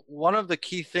one of the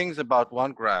key things about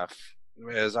OneGraph,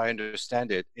 as I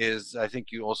understand it, is, I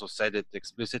think you also said it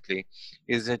explicitly,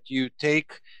 is that you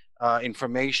take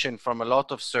information from a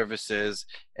lot of services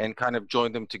and kind of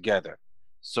join them together,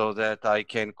 so that I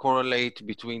can correlate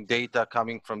between data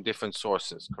coming from different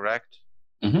sources, correct?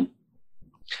 Mm-hmm.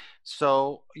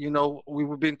 So,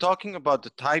 we've been talking about the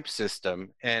type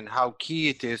system and how key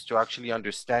it is to actually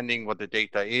understanding what the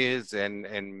data is and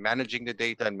managing the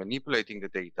data and manipulating the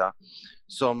data.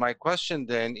 So my question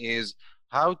then is,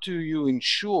 how do you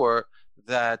ensure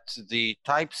that the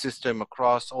type system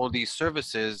across all these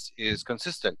services is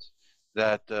consistent?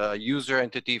 That a user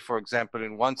entity, for example,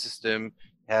 in one system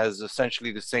has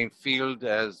essentially the same field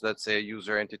as, let's say, a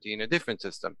user entity in a different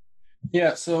system.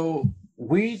 Yeah, so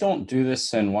we don't do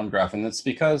this in OneGraph, and that's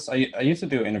because I used to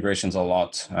do integrations a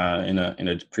lot in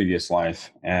a previous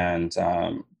life. And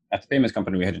at the payments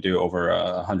company, we had to do over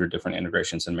 100 different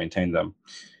integrations and maintain them.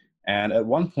 And at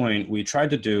one point, we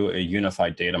tried to do a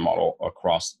unified data model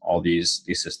across all these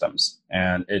systems,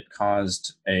 and it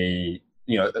caused a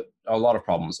lot of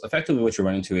problems. Effectively, what you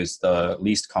run into is the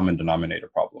least common denominator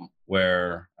problem,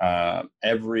 where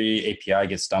every API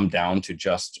gets dumbed down to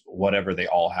just whatever they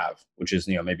all have, which is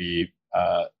maybe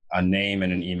a name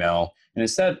and an email. And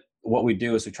instead, what we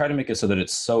do is we try to make it so that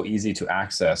it's so easy to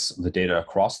access the data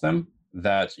across them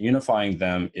that unifying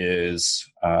them is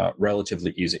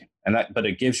relatively easy. But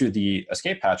it gives you the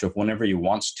escape hatch of whenever you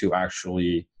want to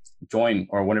actually join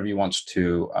or whenever you want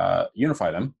to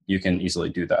unify them, you can easily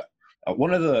do that.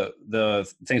 One of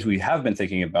the things we have been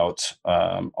thinking about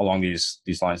along these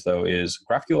lines, though, is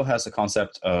GraphQL has the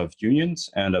concept of unions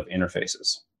and of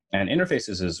interfaces. And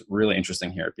interfaces is really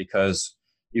interesting here because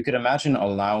you could imagine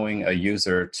allowing a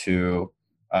user to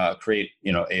create,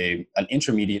 an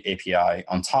intermediate API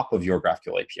on top of your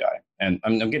GraphQL API. And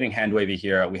I'm getting hand wavy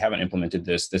here. We haven't implemented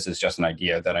this. This is just an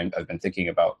idea that I've been thinking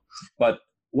about. But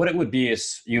what it would be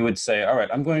is you would say, all right,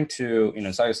 I'm going to,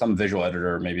 inside some visual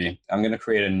editor, maybe I'm going to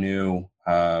create a new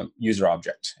user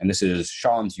object. And this is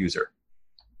Sean's user.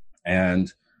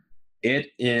 And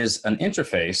it is an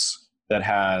interface that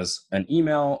has an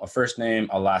email, a first name,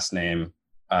 a last name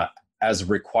as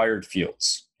required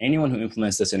fields. Anyone who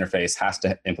implements this interface has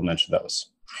to implement those.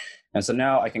 And so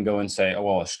now I can go and say, oh,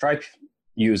 well, a Stripe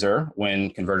user, when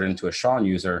converted into a Sean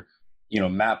user,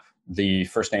 map the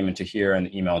first name into here and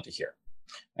the email into here.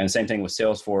 And same thing with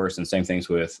Salesforce and same things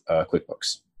with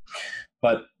QuickBooks.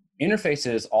 But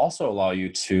interfaces also allow you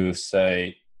to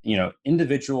say,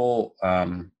 individual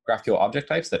GraphQL object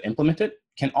types that implement it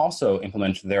can also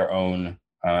implement their own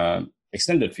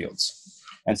extended fields.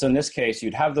 And so in this case,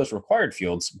 you'd have those required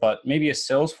fields, but maybe a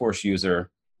Salesforce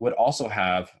user would also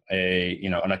have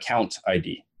an account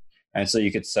ID. And so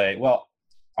you could say, well,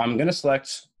 I'm going to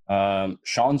select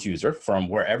Sean's user from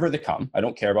wherever they come. I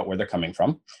don't care about where they're coming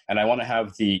from. And I want to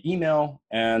have the email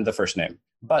and the first name.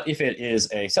 But if it is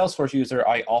a Salesforce user,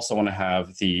 I also want to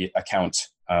have the account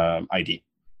ID.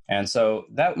 And so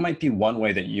that might be one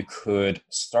way that you could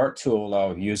start to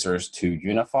allow users to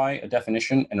unify a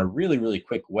definition in a really, really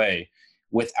quick way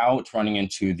without running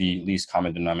into the least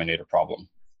common denominator problem.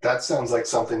 That sounds like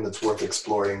something that's worth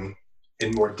exploring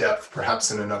in more depth,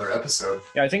 perhaps in another episode.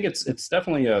 Yeah, I think it's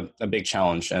definitely a big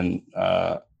challenge, and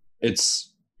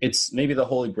it's maybe the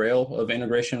holy grail of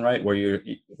integration, right? Where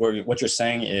what you're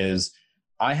saying is,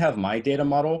 I have my data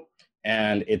model,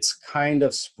 and it's kind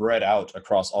of spread out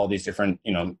across all these different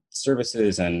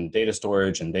services and data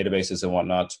storage and databases and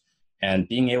whatnot, and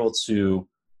being able to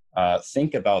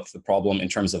think about the problem in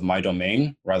terms of my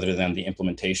domain rather than the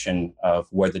implementation of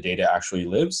where the data actually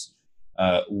lives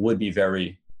would be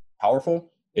very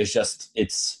powerful. It's just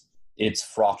it's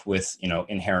fraught with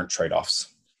inherent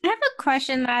trade-offs. I have a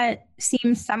question that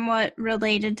seems somewhat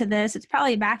related to this. It's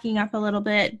probably backing up a little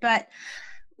bit, but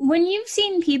when you've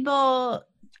seen people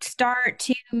start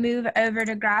to move over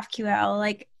to GraphQL,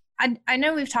 like I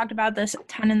know we've talked about this a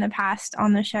ton in the past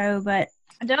on the show, but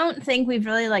I don't think we've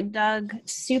really dug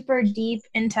super deep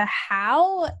into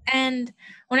how. And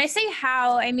when I say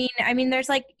how, I mean there's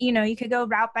you could go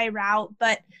route by route,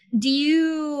 but do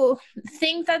you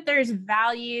think that there's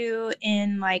value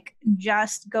in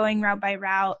just going route by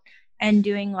route and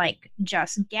doing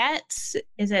just gets?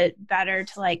 Is it better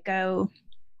to go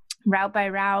route by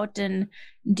route and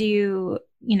do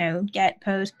get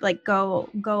post go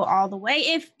all the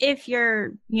way if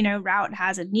your route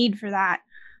has a need for that?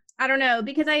 I don't know,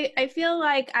 because I feel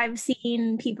like I've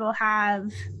seen people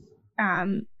have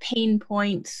pain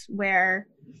points where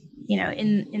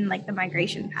in the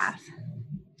migration path.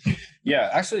 Yeah,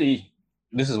 actually,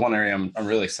 this is one area I'm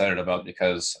really excited about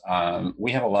because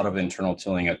we have a lot of internal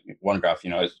tooling at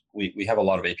OneGraph. We have a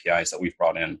lot of APIs that we've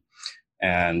brought in,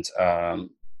 and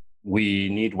we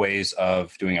need ways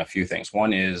of doing a few things.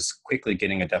 One is quickly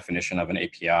getting a definition of an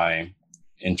API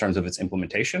in terms of its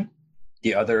implementation.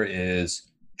 The other is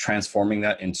transforming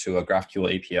that into a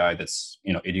GraphQL API that's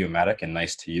idiomatic and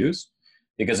nice to use.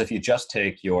 Because if you just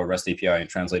take your REST API and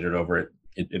translate it over,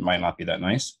 it might not be that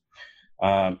nice.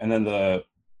 And then the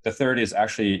third is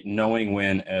actually knowing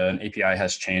when an API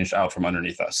has changed out from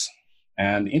underneath us.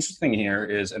 And the interesting thing here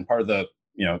is, and part of the,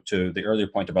 to the earlier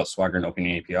point about Swagger and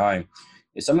opening API,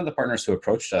 is some of the partners who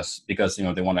approached us because,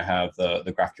 they want to have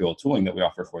the GraphQL tooling that we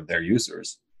offer for their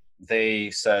users.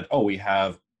 They said, oh, we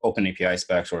have open API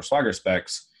specs or Swagger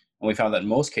specs. And we found that in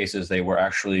most cases, they were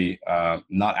actually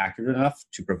not accurate enough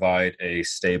to provide a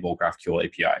stable GraphQL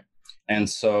API. And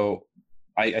so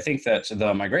I think that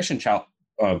the migration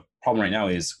problem right now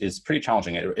is pretty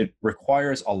challenging. It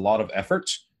requires a lot of effort.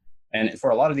 And for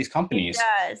a lot of these companies,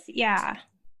 it does, yeah.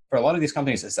 For a lot of these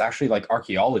companies, it's actually like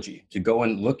archaeology to go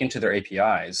and look into their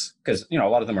APIs because, a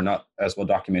lot of them are not as well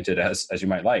documented as you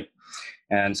might like.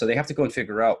 And so they have to go and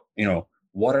figure out,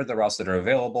 what are the routes that are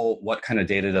available? What kind of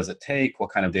data does it take?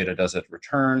 What kind of data does it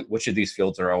return? Which of these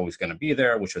fields are always going to be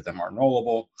there? Which of them are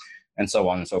nullable? And so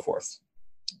on and so forth.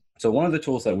 So one of the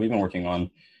tools that we've been working on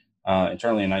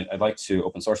internally, and I'd like to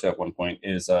open source it at one point,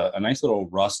 is a nice little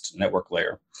Rust network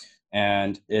layer.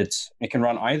 And it can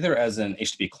run either as an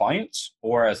HTTP client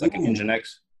or as an Nginx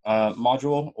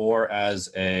module or as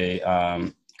a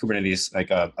Kubernetes,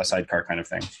 a sidecar kind of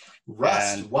thing.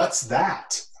 Rust, what's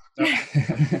that?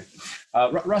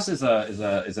 Rust is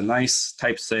a nice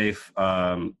type safe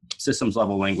systems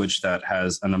level language that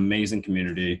has an amazing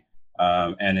community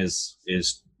and is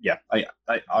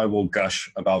I will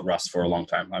gush about Rust for a long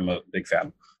time. I'm a big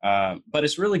fan. But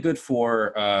it's really good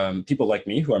for people like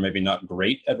me who are maybe not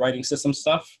great at writing system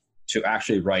stuff to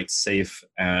actually write safe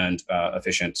and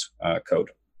efficient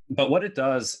code. But what it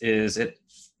does is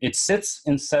it sits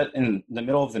in the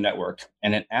middle of the network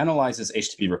and it analyzes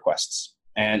HTTP requests.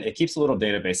 And it keeps a little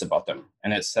database about them.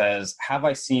 And it says, have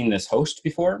I seen this host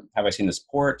before? Have I seen this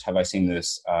port? Have I seen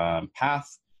this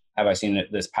path? Have I seen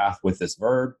this path with this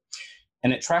verb?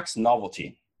 And it tracks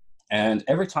novelty. And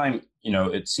every time,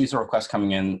 it sees a request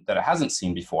coming in that it hasn't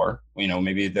seen before,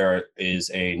 maybe there is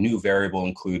a new variable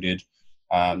included,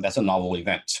 that's a novel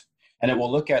event. And it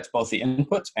will look at both the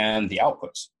input and the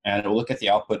output. And it will look at the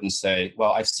output and say,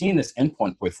 well, I've seen this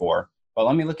endpoint before, but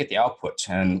let me look at the output.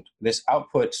 And this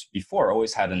output before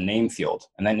always had a name field.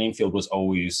 And that name field was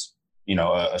always,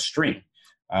 a string.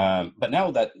 But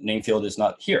now that name field is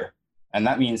not here. And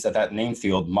that means that name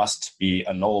field must be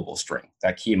a nullable string.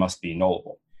 That key must be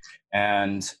nullable.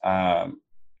 And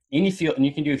any field, and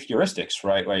you can do heuristics,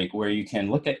 right? Like where you can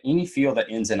look at any field that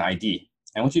ends in ID.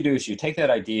 And what you do is you take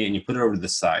that ID and you put it over to the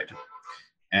side.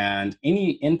 And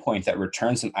any endpoint that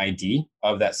returns an ID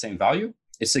of that same value,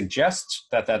 it suggests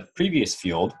that previous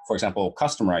field, for example,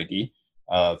 customer ID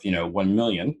of 1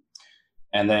 million,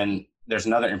 and then there's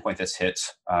another endpoint that's hit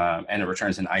and it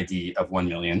returns an ID of 1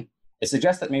 million. It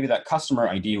suggests that maybe that customer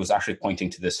ID was actually pointing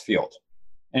to this field.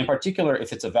 And in particular,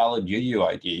 if it's a valid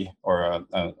UUID or a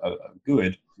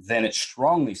GUID, then it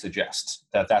strongly suggests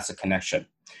that that's a connection.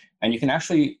 And you can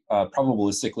actually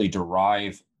probabilistically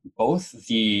derive both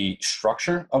the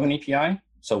structure of an API,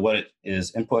 so what it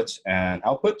is input and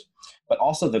output, but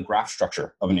also the graph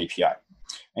structure of an API.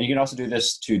 And you can also do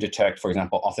this to detect, for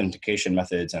example, authentication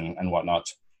methods and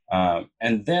whatnot.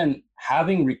 And then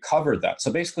having recovered that,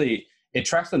 so basically it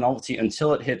tracks the novelty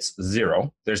until it hits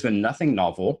 0. There's been nothing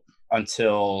novel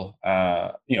until,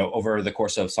 over the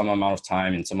course of some amount of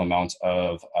time and some amount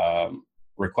of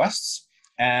requests.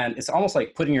 And it's almost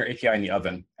like putting your API in the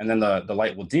oven, and then the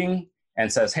light will ding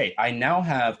and says, hey, I now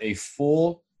have a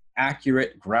full,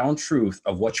 accurate ground truth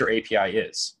of what your API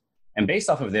is. And based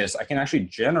off of this, I can actually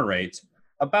generate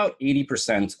about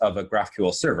 80% of a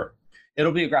GraphQL server.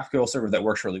 It'll be a GraphQL server that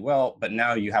works really well, but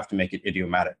now you have to make it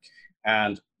idiomatic.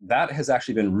 And that has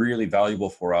actually been really valuable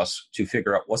for us to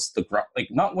figure out what's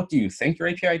not what do you think your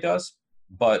API does,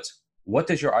 but what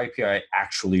does your API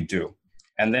actually do?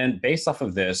 And then based off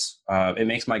of this, it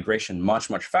makes migration much,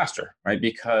 much faster, right?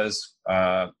 Because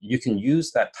you can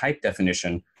use that type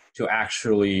definition to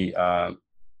actually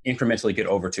incrementally get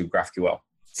over to GraphQL.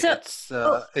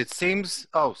 So it seems,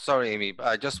 sorry, Amy,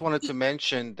 I just wanted to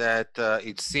mention that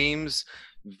it seems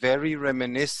very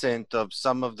reminiscent of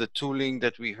some of the tooling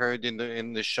that we heard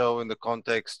in the show in the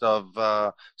context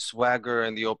of Swagger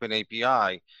and the Open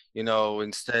API.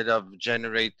 Instead of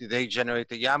they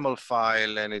generate a YAML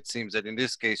file, and it seems that in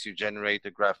this case you generate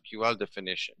a GraphQL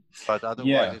definition. But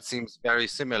otherwise, It seems very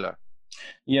similar.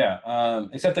 Yeah,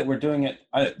 except that we're doing it.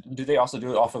 Do they also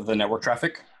do it off of the network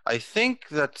traffic? I think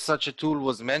that such a tool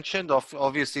was mentioned.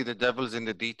 Obviously, the devil's in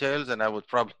the details, and I would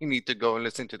probably need to go and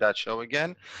listen to that show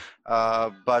again.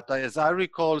 But as I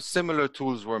recall, similar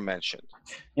tools were mentioned.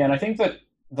 Yeah, and I think that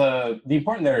the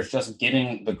important there is just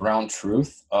getting the ground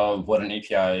truth of what an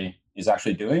API is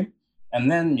actually doing. And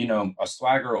then, a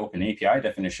Swagger Open API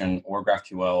definition or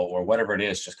GraphQL or whatever it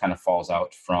is just kind of falls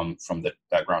out from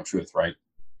that ground truth, right?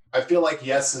 I feel like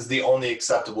yes is the only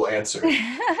acceptable answer. So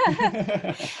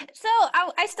I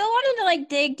still wanted to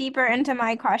dig deeper into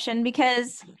my question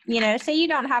because, say you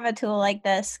don't have a tool like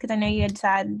this, because I know you had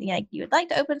said you would like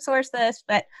to open source this,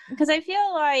 but because I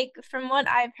feel like from what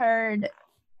I've heard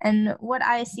and what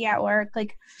I see at work,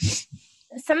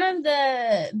 some of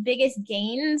the biggest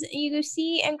gains you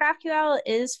see in GraphQL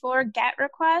is for GET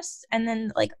requests. And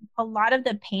then a lot of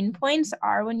the pain points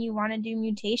are when you want to do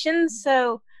mutations.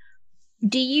 So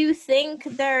do you think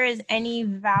there is any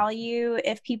value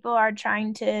if people are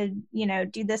trying to,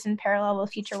 do this in parallel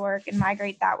with future work and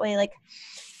migrate that way,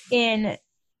 in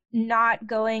not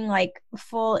going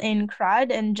full in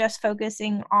CRUD and just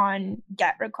focusing on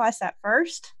GET requests at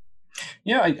first?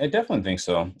 Yeah, I definitely think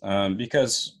so.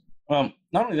 Because, not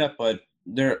only that, but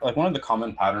there one of the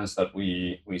common patterns that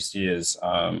we see is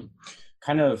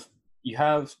you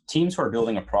have teams who are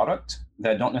building a product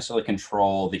that don't necessarily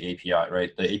control the API,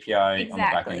 right? The API on the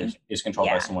back end is controlled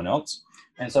by someone else.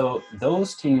 And so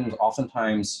those teams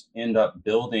oftentimes end up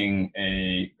building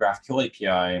a GraphQL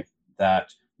API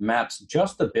that maps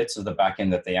just the bits of the back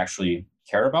end that they actually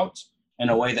care about in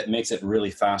a way that makes it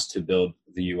really fast to build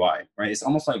the UI, right? It's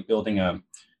almost like building a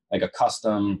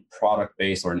custom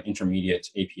product-based or an intermediate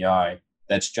API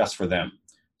that's just for them.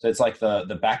 So it's like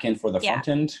the backend for the front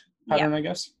end pattern, I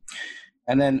guess.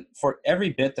 And then for every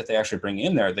bit that they actually bring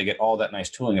in there, they get all that nice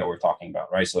tooling that we're talking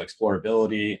about, right? So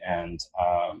explorability and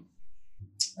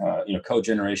code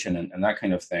generation and that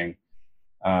kind of thing.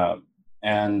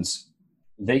 And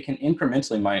they can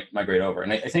incrementally migrate over.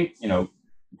 And I think,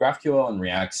 GraphQL and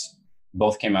React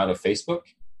both came out of Facebook.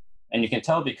 And you can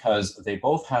tell because they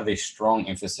both have a strong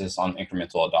emphasis on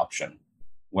incremental adoption,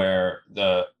 where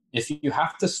if you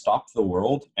have to stop the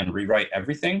world and rewrite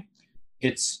everything,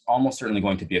 it's almost certainly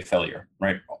going to be a failure,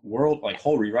 right?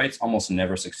 Whole rewrites almost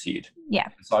never succeed. Yeah.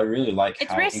 So I really like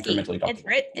it's how risky. incrementally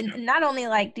adoptable. It's not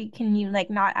only can you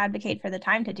not advocate for the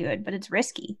time to do it, but it's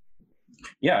risky.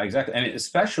 Yeah, exactly. And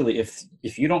especially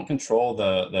if you don't control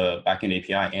the backend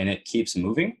API and it keeps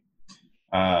moving,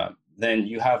 then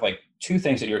you have two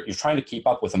things that you're trying to keep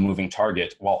up with a moving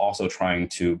target while also trying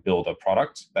to build a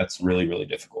product. That's really, really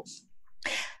difficult.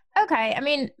 Okay. I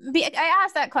mean, I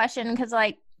asked that question because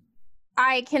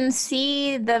I can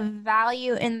see the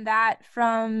value in that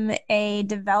from a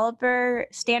developer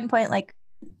standpoint,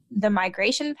 the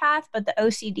migration path, but the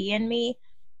OCD in me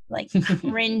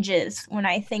cringes when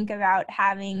I think about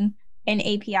having an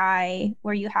API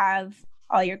where you have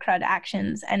all your CRUD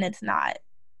actions and it's not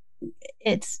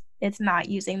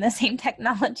using the same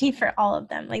technology for all of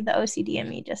them. The OCD in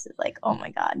me just is oh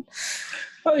my God.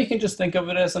 Well, you can just think of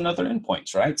it as another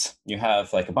endpoints, right? You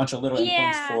have a bunch of little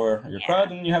endpoints for your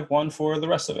CRUD, and you have one for the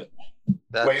rest of it.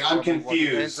 Wait, I'm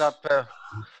confused.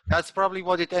 That's probably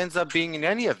what it ends up being in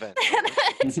any event.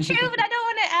 It's true, but I don't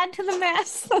want to add to the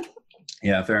mess.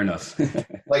 Yeah, fair enough.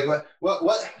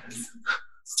 What?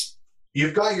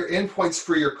 You've got your endpoints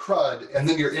for your CRUD, and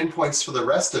then your endpoints for the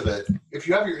rest of it. If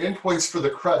you have your endpoints for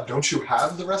the CRUD, don't you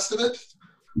have the rest of it?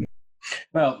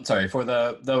 Well, sorry, for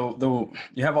the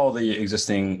you have all the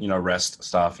existing REST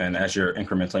stuff, and as you're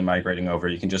incrementally migrating over,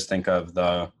 you can just think of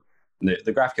the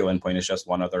GraphQL endpoint is just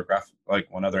one other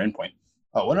endpoint.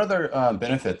 One other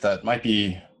benefit that might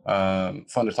be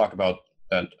fun to talk about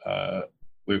that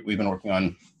we've been working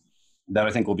on that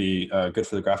I think will be good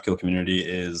for the GraphQL community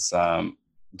is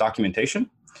documentation.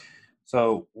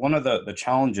 So one of the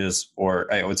challenges,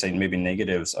 or I would say maybe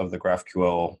negatives of the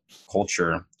GraphQL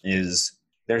culture is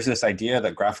there's this idea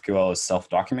that GraphQL is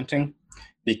self-documenting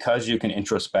because you can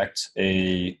introspect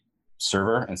a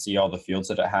server and see all the fields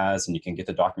that it has, and you can get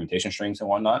the documentation strings and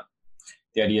whatnot.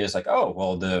 The idea is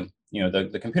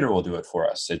the computer will do it for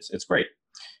us. It's great.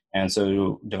 And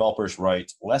so developers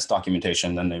write less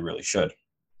documentation than they really should.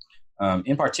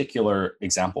 In particular,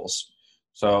 examples.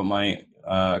 So my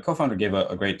co-founder gave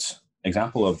a great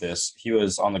example of this. He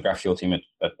was on the GraphQL team at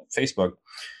Facebook,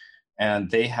 and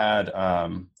they had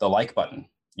the like button.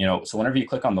 So whenever you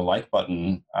click on the like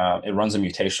button, it runs a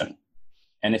mutation.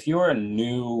 And if you're a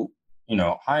new,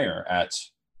 hire at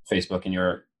Facebook and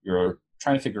you're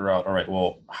trying to figure out, all right,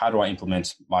 well, how do I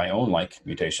implement my own like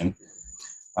mutation?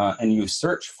 And you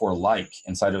search for like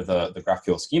inside of the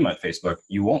GraphQL schema at Facebook,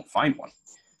 you won't find one.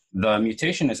 The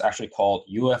mutation is actually called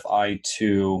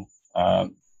UFI2,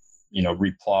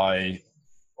 reply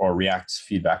or React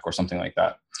feedback or something like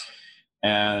that.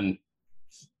 And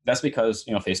that's because,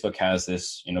 Facebook has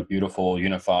this, beautiful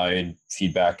unified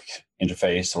feedback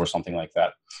interface or something like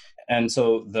that. And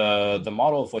so the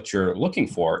model of what you're looking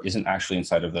for isn't actually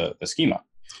inside of the schema.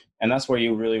 And that's where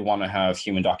you really want to have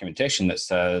human documentation that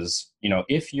says,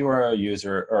 if you're a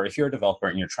user or if you're a developer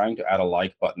and you're trying to add a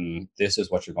like button, this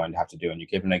is what you're going to have to do. And you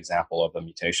give an example of the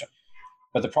mutation.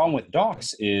 But the problem with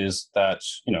docs is that,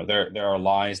 there are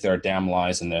lies, there are damn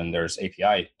lies, and then there's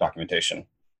API documentation,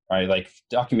 right?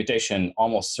 Documentation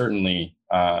almost certainly,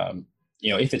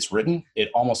 if it's written,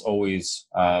 it almost always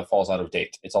falls out of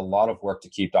date. It's a lot of work to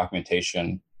keep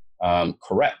documentation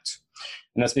correct.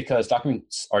 And that's because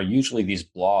documents are usually these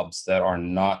blobs that are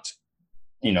not,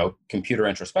 computer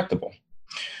introspectable.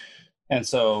 And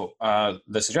so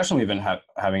the suggestion we've been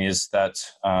having is that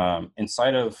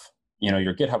inside of,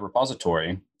 your GitHub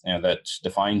repository that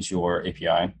defines your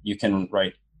API, you can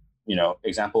write,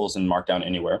 examples in Markdown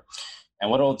anywhere. And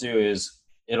what it'll do is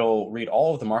it'll read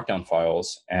all of the Markdown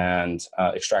files and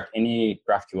extract any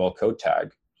GraphQL code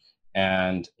tag.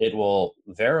 And it will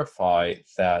verify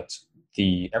that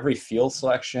every field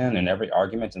selection and every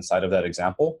argument inside of that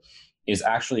example is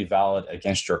actually valid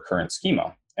against your current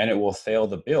schema. And it will fail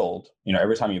the build,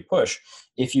 every time you push,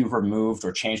 if you've removed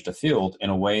or changed a field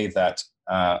in a way that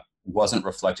wasn't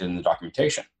reflected in the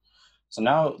documentation. So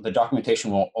now the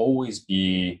documentation will always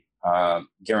be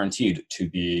guaranteed to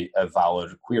be a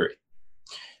valid query.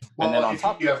 Well, and then on if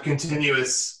top, you have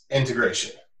continuous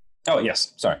integration. oh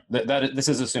yes, sorry. This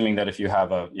is assuming that if you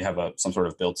have some sort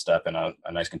of build step and a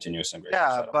nice continuous integration.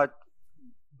 Yeah, setup.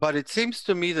 but it seems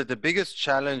to me that the biggest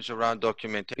challenge around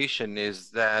documentation is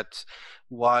that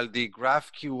while the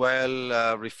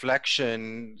GraphQL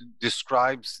reflection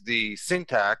describes the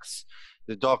syntax,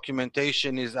 the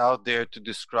documentation is out there to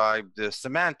describe the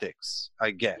semantics,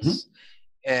 I guess.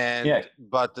 Mm-hmm.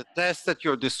 But the tests that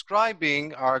you're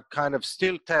describing are kind of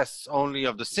still tests only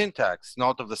of the syntax,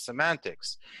 not of the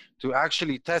semantics. To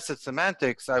actually test the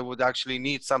semantics, I would actually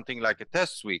need something like a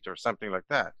test suite or something like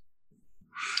that.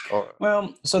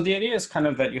 Well, so the idea is kind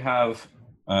of that you have,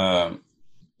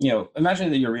 imagine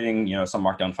that you're reading, some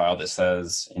markdown file that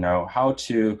says, how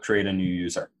to create a new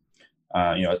user,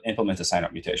 implement a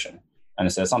sign-up mutation. And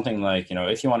it says something like,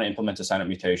 if you want to implement a sign-up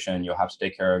mutation, you'll have to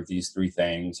take care of these 3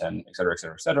 things, and et cetera, et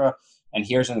cetera, et cetera. And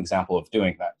here's an example of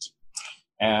doing that.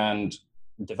 And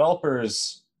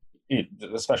developers,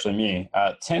 especially me,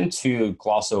 tend to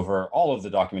gloss over all of the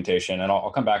documentation. And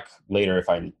I'll come back later if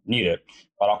I need it.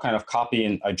 But I'll kind of copy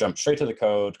and I jump straight to the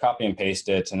code, copy and paste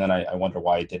it. And then I wonder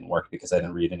why it didn't work because I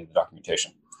didn't read any of the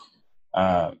documentation.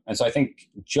 And so I think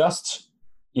just,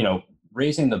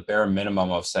 raising the bare minimum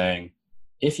of saying,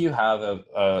 if you have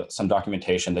some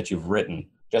documentation that you've written,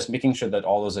 just making sure that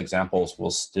all those examples will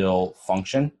still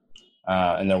function,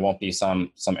 and there won't be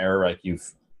some error like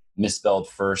you've misspelled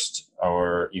first,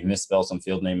 or you've misspelled some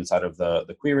field name inside of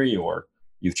the query, or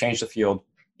you've changed the field,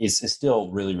 is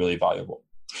still really, really valuable.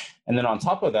 And then on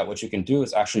top of that, what you can do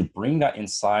is actually bring that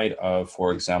inside of,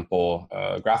 for example,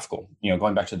 GraphQL.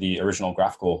 Going back to the original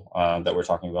GraphQL that we're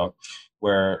talking about,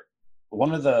 where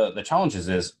one of the challenges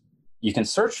is you can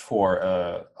search for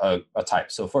a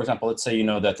type. So for example, let's say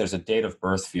that there's a date of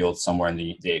birth field somewhere in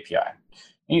the API.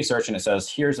 And you search and it says,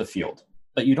 here's a field.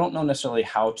 But you don't know necessarily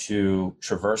how to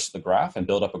traverse the graph and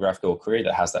build up a GraphQL query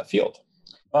that has that field.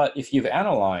 But if you've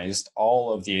analyzed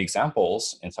all of the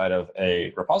examples inside of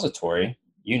a repository,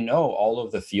 all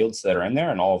of the fields that are in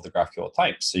there and all of the GraphQL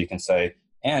types. So you can say,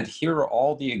 and here are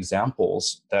all the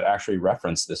examples that actually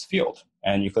reference this field.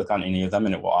 And you click on any of them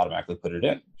and it will automatically put it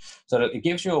in. So that it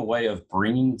gives you a way of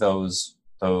bringing those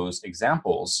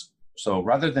examples. So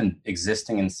rather than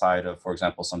existing inside of, for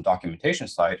example, some documentation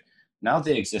site, now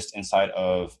they exist inside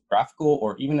of GraphQL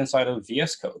or even inside of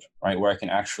VS Code, right? Where I can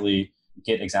actually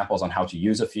get examples on how to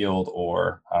use a field,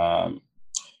 or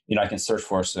I can search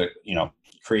for,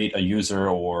 create a user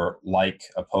or like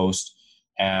a post.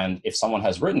 And if someone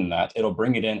has written that, it'll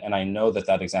bring it in, and I know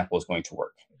that example is going to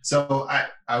work. So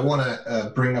I want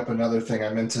to bring up another thing. I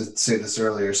meant to say this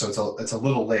earlier, so it's a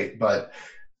little late. But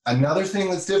another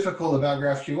thing that's difficult about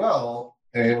GraphQL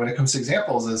when it comes to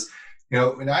examples is,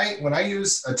 when I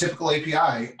use a typical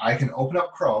API, I can open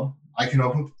up Chrome, I can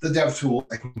open up the dev tool,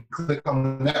 I can click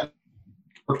on the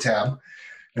network tab,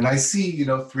 and I see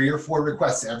 3 or 4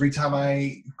 requests every time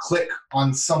I click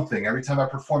on something. Every time I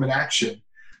perform an action,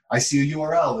 I see a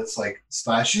URL that's like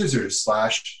 /users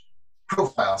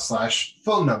 /profile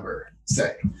 /phone number,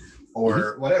 say,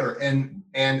 or whatever. And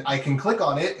I can click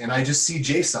on it and I just see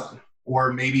JSON,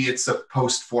 or maybe it's a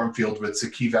post form field with it's a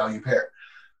key value pair.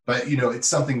 But it's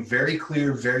something very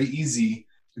clear, very easy.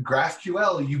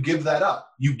 GraphQL, you give that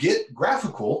up. You get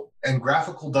GraphiQL, and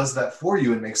GraphiQL does that for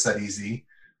you and makes that easy.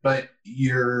 But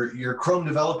your Chrome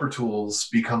developer tools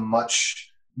become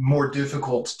much more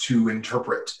difficult to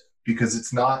interpret because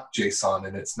it's not JSON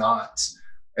and it's not,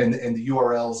 and the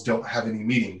URLs don't have any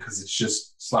meaning because it's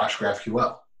just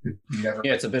 /GraphQL.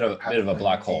 It's a bit of a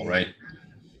black hole, right?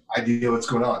 Idea what's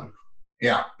going on.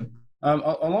 Yeah.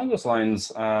 Along those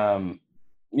lines,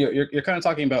 you're kind of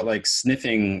talking about like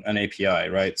sniffing an API,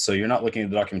 right? So you're not looking at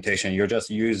the documentation; you're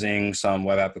just using some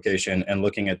web application and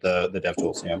looking at the dev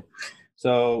tools. Yeah.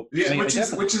 So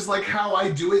which is like how I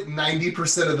do it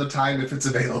 90% of the time if it's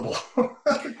available.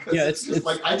 It's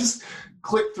like I just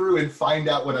click through and find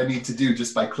out what I need to do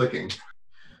just by clicking.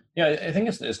 Yeah, I think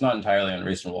it's not entirely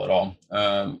unreasonable at all.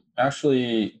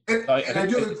 Actually, I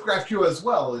do it with GraphQL as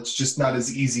well. It's just not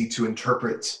as easy to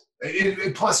interpret.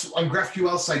 Plus, on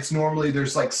GraphQL sites, normally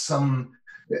there's like some,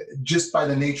 just by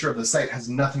the nature of the site, has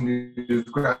nothing to do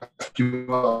with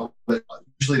GraphQL. But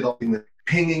usually they'll be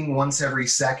pinging once every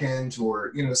second,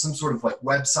 or some sort of like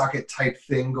WebSocket type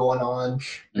thing going on.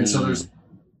 And so there's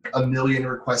a million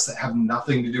requests that have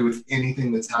nothing to do with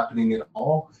anything that's happening at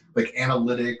all, like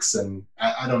analytics, and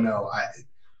I don't know.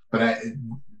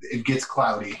 It gets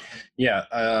cloudy. Yeah,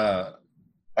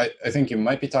 I think you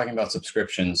might be talking about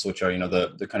subscriptions, which are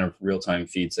the kind of real time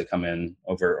feeds that come in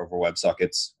over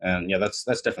WebSockets, and yeah, that's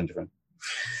definitely different.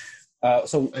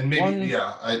 So and maybe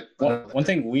one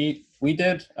thing we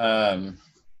did,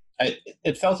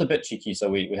 It felt a bit cheeky, so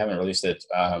we haven't released it.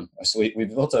 So we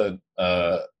built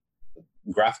a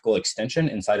graphical extension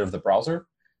inside of the browser.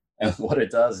 And what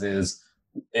it does is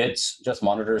it just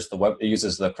monitors the web. It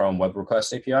uses the Chrome Web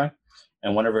Request API.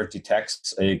 And whenever it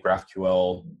detects a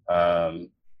GraphQL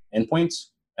endpoint,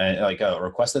 like a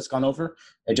request that's gone over,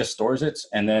 it just stores it.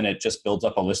 And then it just builds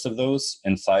up a list of those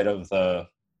inside of the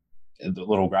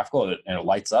little GraphQL, and it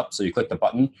lights up. So you click the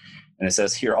button and it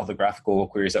says, here are all the graphical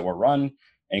queries that were run.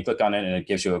 And you click on it and it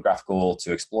gives you a GraphQL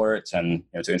to explore it and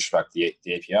to introspect the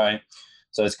API.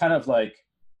 So it's kind of like,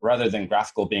 rather than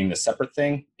GraphQL being the separate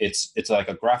thing, it's like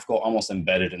a GraphQL almost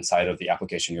embedded inside of the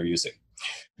application you're using.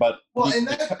 But and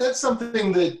that's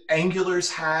something that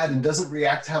Angular's had, and doesn't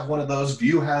React have one of those?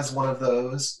 Vue has one of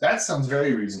those. That sounds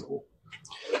very reasonable.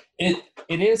 It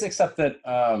is, except that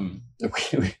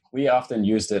we often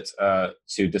used it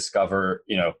to discover,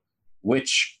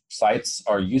 which sites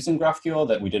are using GraphQL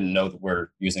that we didn't know that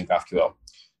were using GraphQL.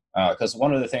 Because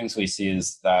one of the things we see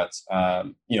is that,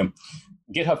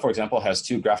 GitHub, for example, has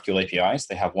two GraphQL APIs.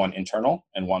 They have one internal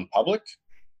and one public.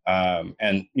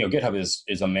 And GitHub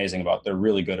is amazing they're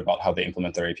really good about how they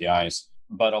implement their APIs.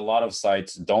 But a lot of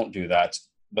sites don't do that,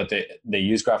 but they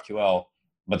use GraphQL,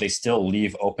 but they still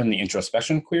leave open the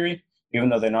introspection query, even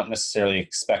though they're not necessarily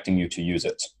expecting you to use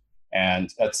it. And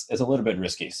it's a little bit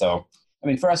risky. So, I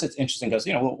mean, for us, it's interesting because,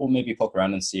 we'll maybe poke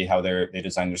around and see how they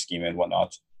design their schema and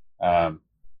whatnot.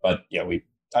 But yeah,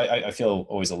 I feel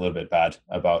always a little bit bad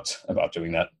about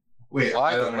doing that. Wait,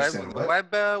 why? I don't understand.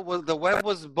 The web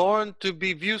was born to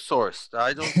be view sourced.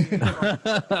 I don't.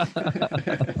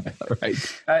 Right.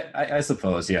 I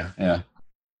suppose. Yeah.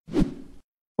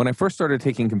 When I first started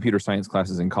taking computer science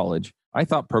classes in college, I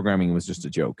thought programming was just a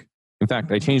joke. In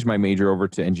fact, I changed my major over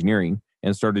to engineering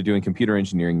and started doing computer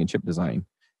engineering and chip design.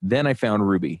 Then I found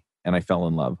Ruby and I fell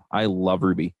in love. I love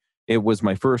Ruby. It was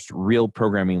my first real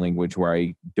programming language where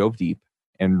I dove deep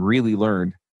and really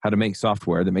learned how to make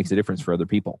software that makes a difference for other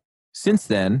people. Since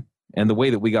then, and the way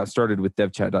that we got started with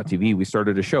devchat.tv, we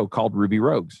started a show called Ruby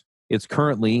Rogues. It's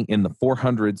currently in the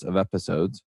 400s of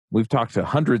episodes. We've talked to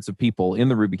hundreds of people in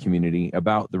the Ruby community,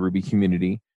 about the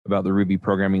Ruby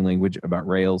programming language, about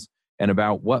Rails, and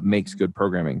about what makes good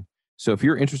programming. So if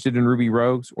you're interested in Ruby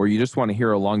Rogues, or you just want to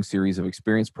hear a long series of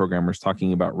experienced programmers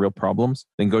talking about real problems,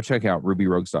 then go check out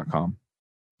rubyrogues.com.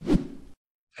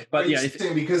 But yeah,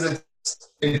 because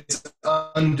it's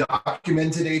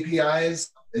undocumented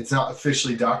APIs, it's not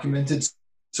officially documented,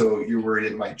 so you're worried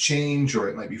it might change or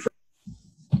it might be.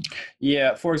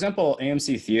 Yeah, for example,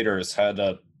 AMC Theaters had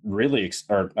has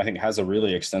a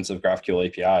really extensive GraphQL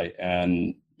API,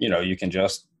 and you can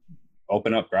just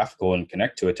open up GraphQL and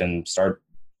connect to it and start.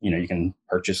 You can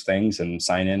purchase things and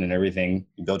sign in and everything.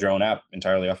 You build your own app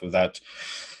entirely off of that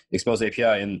exposed API,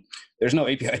 and there's no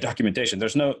API documentation.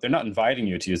 They're not inviting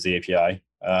you to use the API.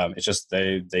 It's just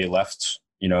they left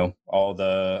all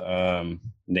the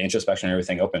introspection and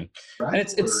everything open, and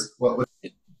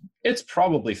it's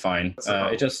probably fine.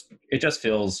 It just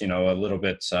feels a little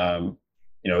bit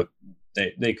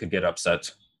they could get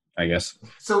upset, I guess.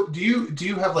 So do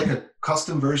you have like a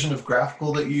custom version of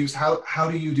GraphQL that you use? How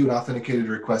do you do an authenticated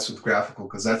request with GraphQL?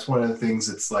 Because that's one of the things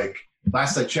that's like,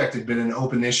 last I checked, it'd been an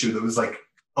open issue that was like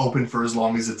open for as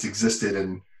long as it's existed,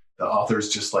 and the author's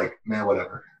just like, man,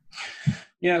 whatever.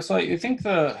 Yeah, so I think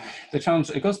the challenge,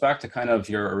 it goes back to kind of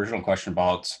your original question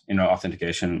about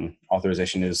authentication,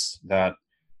 authorization, is that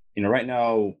right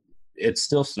now it's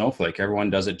still Snowflake. Everyone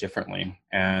does it differently,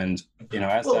 and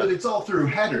but it's all through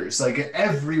headers. Like,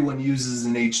 everyone uses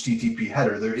an HTTP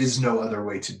header. There is no other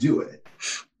way to do it.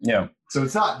 Yeah. So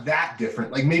it's not that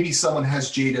different. Like, maybe someone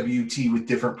has JWT with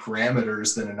different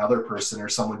parameters than another person, or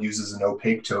someone uses an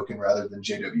opaque token rather than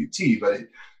JWT. But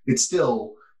it's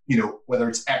still, whether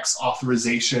it's X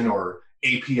authorization or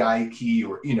API key,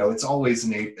 or it's always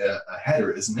a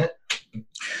header, isn't it?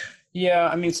 Yeah,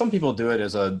 I mean, some people do it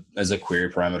as a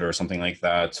query parameter or something like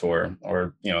that, or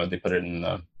they put it in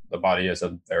the body as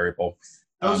a variable.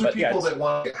 Those are people that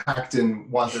want to get hacked and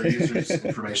want their users'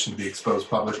 information to be exposed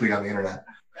publicly on the internet.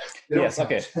 Yes.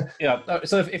 Okay. Yeah.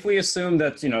 So if we assume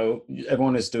that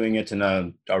everyone is doing it in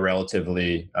a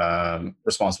relatively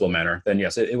responsible manner, then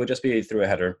yes, it would just be through a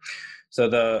header. So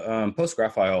the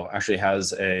PostGraph file actually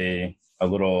has a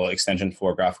little extension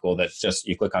for GraphQL that just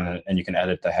you click on it and you can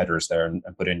edit the headers there and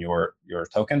put in your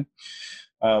token.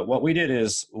 What we did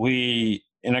is we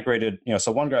integrated,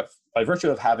 so OneGraph, by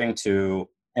virtue of having to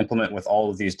implement with all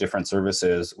of these different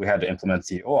services, we had to implement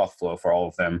the OAuth flow for all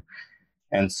of them.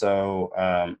 And so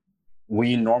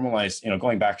we normalized,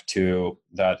 going back to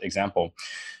that example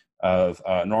of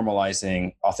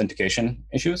normalizing authentication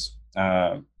issues.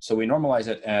 So we normalize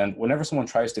it, and whenever someone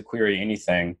tries to query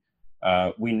anything,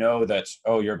 we know that,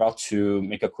 oh, you're about to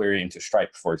make a query into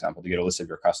Stripe, for example, to get a list of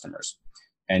your customers,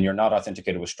 and you're not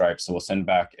authenticated with Stripe. So we'll send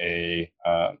back a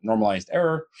normalized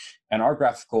error, and our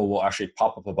GraphQL will actually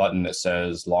pop up a button that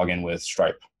says log in with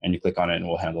Stripe, and you click on it and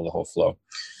we'll handle the whole flow.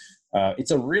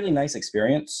 It's a really nice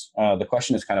experience. The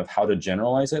question is kind of how to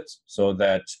generalize it so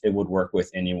that it would work with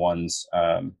anyone's,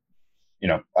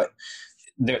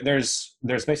 there's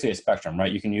basically a spectrum,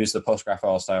 right? You can use the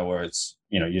PostgreSQL style where it's,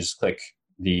 you just click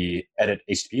the edit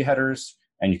HTTP headers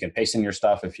and you can paste in your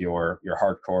stuff if you're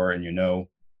hardcore and you know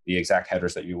the exact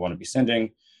headers that you want to be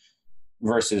sending,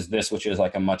 versus this, which is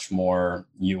like a much more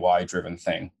UI driven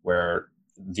thing where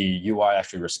the UI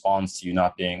actually responds to you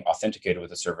not being authenticated with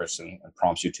the service and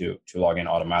prompts you to log in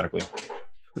automatically.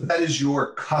 That is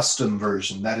your custom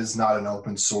version. That is not an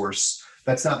open source.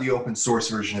 That's not the open source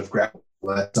version of GraphQL.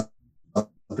 That's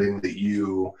something that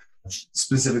you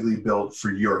specifically built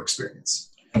for your experience.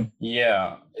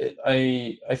 Yeah,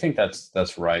 I think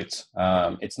that's right.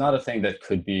 It's not a thing that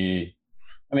could be,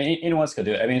 I mean, anyone else could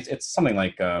do it. I mean, it's something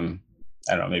like, I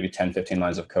don't know, maybe 10, 15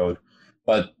 lines of code.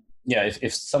 But yeah,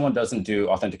 if someone doesn't do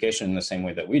authentication in the same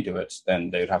way that we do it,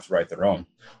 then they would have to write their own.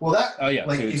 Well, that,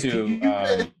 if you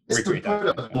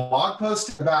put a blog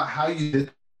post about how you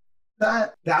did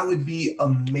that would be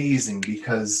amazing,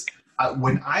 because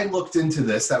when I looked into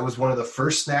this, that was one of the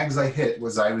first snags I hit.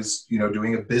 Was I was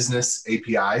doing a business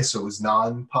API, so it was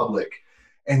non-public,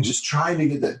 and just trying to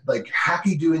get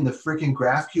Happy doing the freaking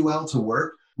GraphQL to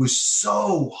work was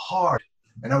so hard.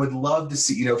 And I would love to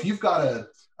see, if you've got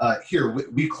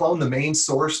we clone the main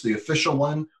source, the official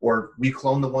one, or we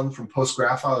clone the one from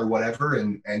PostgreSQL or whatever,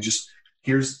 and just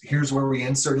here's where we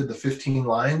inserted the 15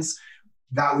 lines.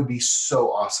 That would be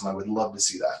so awesome. I would love to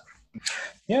see that.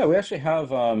 Yeah, we actually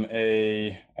have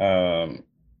a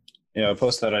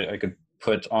post that I could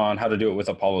put on how to do it with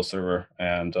Apollo server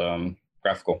and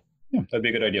GraphQL. Yeah, that'd be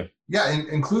a good idea. Yeah, and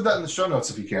include that in the show notes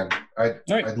if you can. I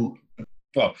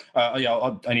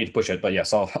need to push it, but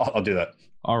yes, I'll do that.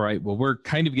 All right. Well, we're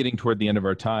kind of getting toward the end of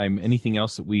our time. Anything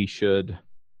else that we should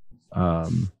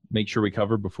make sure we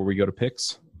cover before we go to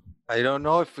picks? I don't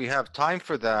know if we have time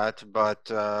for that, but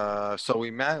so we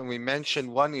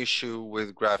mentioned one issue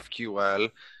with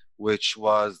GraphQL, which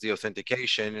was the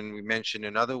authentication, and we mentioned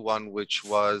another one, which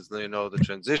was the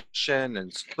transition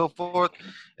and so forth.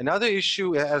 Another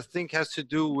issue I think has to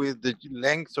do with the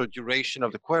length or duration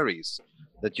of the queries.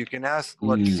 That you can ask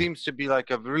what seems to be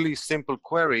like a really simple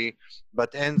query,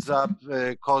 but ends up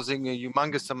causing a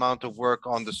humongous amount of work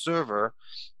on the server.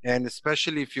 And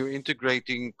especially if you're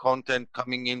integrating content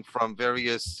coming in from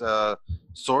various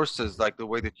sources, like the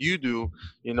way that you do,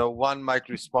 one might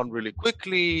respond really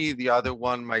quickly, the other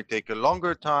one might take a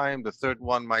longer time, the third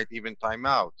one might even time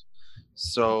out.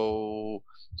 So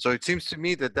it seems to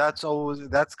me that's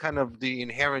kind of the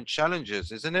inherent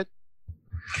challenges, isn't it?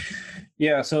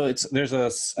 Yeah, so there's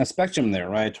a spectrum there,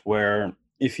 right? Where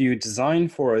if you design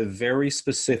for a very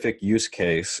specific use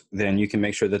case, then you can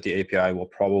make sure that the API will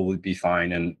probably be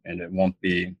fine and it won't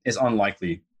be, it's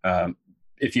unlikely.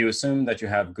 If you assume that you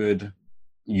have good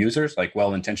users, like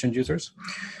well-intentioned users,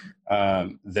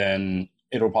 then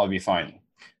it'll probably be fine.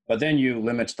 But then you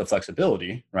limit the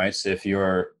flexibility, right? So if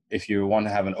you want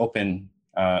to have an open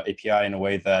API in a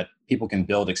way that people can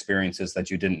build experiences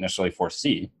that you didn't necessarily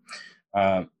foresee,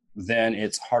 then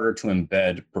it's harder to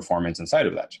embed performance inside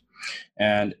of that.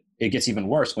 And it gets even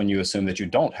worse when you assume that you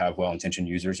don't have well-intentioned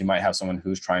users. You might have someone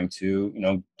who's trying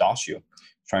to, DOS you,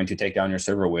 trying to take down your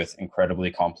server with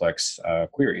incredibly complex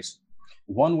queries.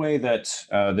 One way that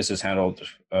this is handled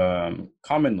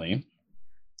commonly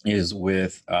is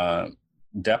with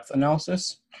depth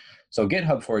analysis. So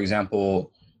GitHub, for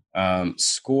example,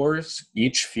 scores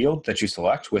each field that you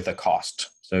select with a cost.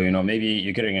 So, maybe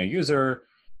you're getting a user,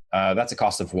 that's a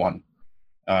cost of 1.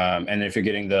 And if you're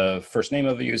getting the first name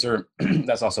of a user,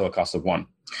 that's also a cost of 1.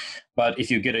 But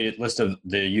if you get a list of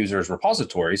the user's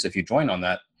repositories, if you join on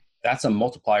that, that's a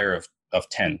multiplier of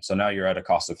 10. So now you're at a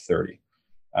cost of 30.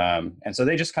 And so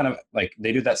they just kind of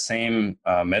they do that same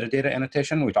metadata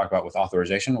annotation we talked about with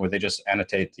authorization, where they just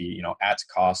annotate the, at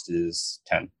cost is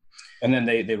 10. And then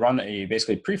they run a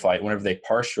basically pre-flight. Whenever they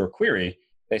parse your query,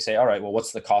 they say, all right, well,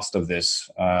 what's the cost of this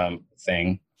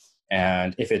thing?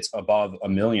 And if it's above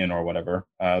 1 million or whatever,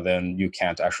 then you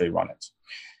can't actually run it.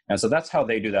 And so that's how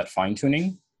they do that fine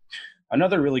tuning.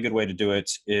 Another really good way to do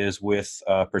it is with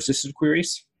persistent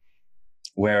queries,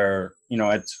 where,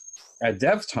 at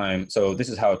dev time, so this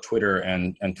is how Twitter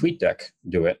and TweetDeck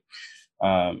do it.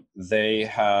 They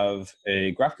have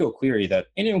a GraphQL query that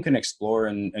anyone can explore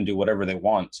and do whatever they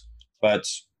want, but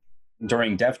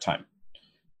during dev time.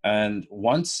 And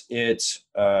once it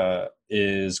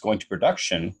is going to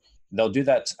production, they'll do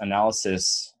that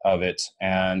analysis of it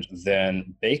and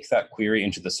then bake that query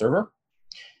into the server.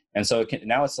 And so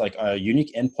now it's like a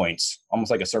unique endpoint, almost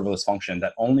like a serverless function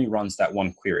that only runs that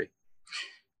one query.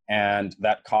 And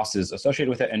that cost is associated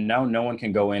with it. And now no one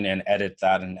can go in and edit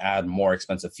that and add more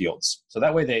expensive fields. So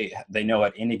that way they know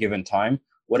at any given time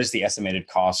what is the estimated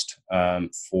cost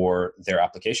for their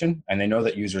application. And they know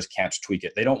that users can't tweak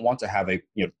it. They don't want to have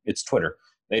it's Twitter.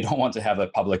 They don't want to have a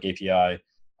public API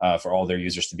for all their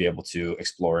users to be able to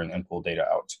explore and pull data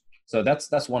out. So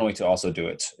that's one way to also do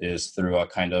it, is through a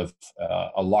kind of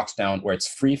a locked down where it's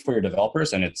free for your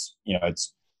developers, and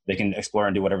they can explore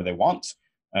and do whatever they want,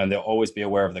 and they'll always be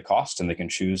aware of the cost, and they can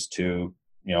choose to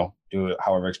do it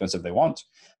however expensive they want.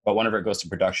 But whenever it goes to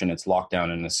production, it's locked down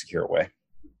in a secure way.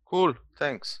 Cool,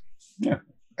 thanks. Yeah,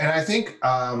 and I think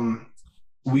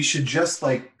we should just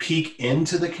like peek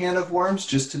into the can of worms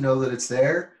just to know that it's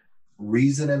there.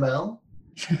 Reason ML.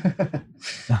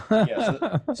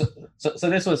 Yeah, so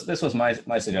this was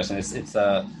my suggestion. It's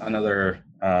another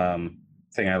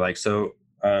thing I like. So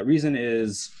Reason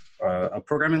is a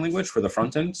programming language for the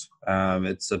front end.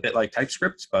 It's a bit like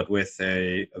TypeScript, but with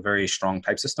a very strong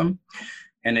type system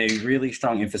and a really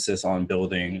strong emphasis on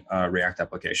building React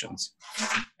applications.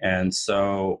 And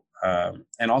so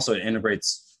and also it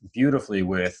integrates beautifully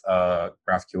with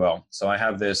GraphQL. So I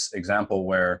have this example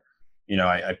where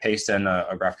I paste in a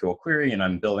GraphQL query and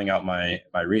I'm building out my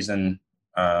Reason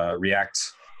React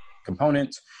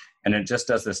component, and it just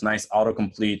does this nice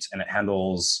autocomplete, and it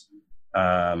handles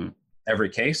every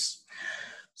case.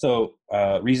 So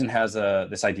Reason has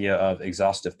this idea of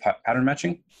exhaustive pattern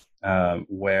matching,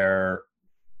 where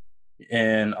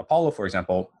in Apollo, for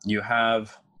example, you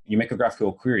make a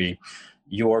GraphQL query.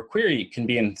 Your query can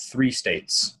be in 3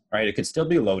 states, right? It could still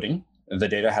be loading. The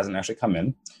data hasn't actually come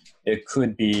in. It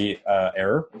could be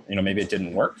error, maybe it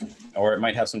didn't work, or it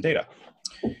might have some data.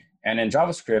 And in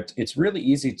JavaScript, it's really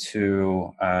easy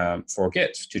to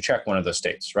forget to check one of those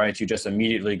states, right? You just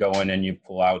immediately go in and you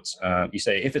pull out, you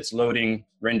say, if it's loading,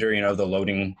 render, the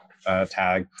loading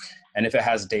tag. And if it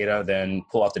has data, then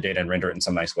pull out the data and render it in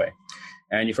some nice way.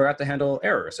 And you forgot to handle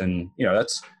errors. And,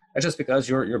 that's just because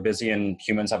you're busy, and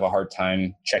humans have a hard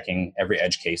time checking every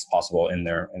edge case possible in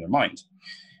their mind.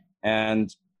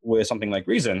 And with something like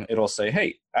Reason, it'll say,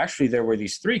 hey, actually there were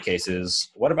these 3 cases.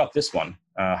 What about this one?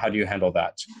 How do you handle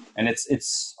that? And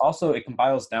it's also, it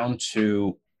compiles down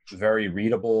to very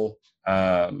readable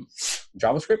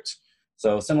JavaScript.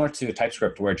 So similar to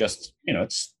TypeScript, where just,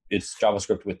 it's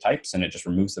JavaScript with types and it just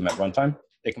removes them at runtime.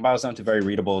 It compiles down to very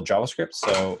readable JavaScript.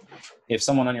 So if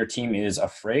someone on your team is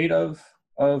afraid of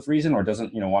Reason or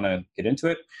doesn't, want to get into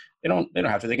it, they don't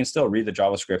have to. They can still read the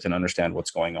JavaScript and understand what's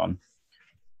going on.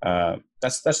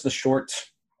 That's the short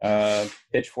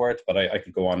pitch for it, but I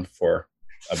could go on for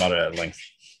about it at length.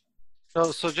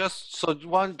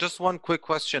 Just one quick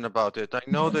question about it. I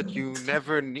know that you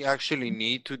never actually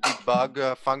need to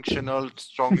debug functional,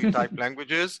 strongly typed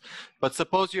languages, but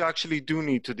suppose you actually do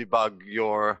need to debug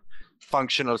your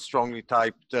functional, strongly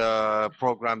typed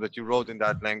program that you wrote in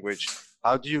that language.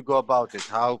 How do you go about it?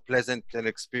 How pleasant an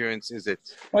experience is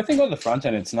it? Well, I think on the front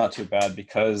end, it's not too bad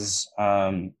because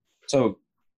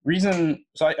Reason,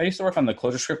 so I used to work on the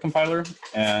ClojureScript compiler,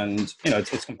 and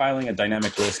it's compiling a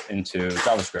dynamic list into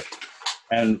JavaScript.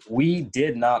 And we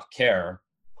did not care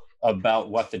about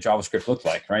what the JavaScript looked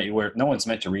like, right? Where no one's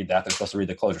meant to read that. They're supposed to read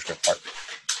the ClojureScript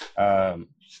part.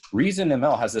 Reason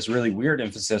ML has this really weird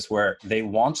emphasis where they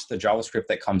want the JavaScript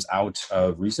that comes out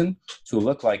of Reason to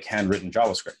look like handwritten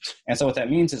JavaScript. And so what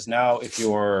that means is now if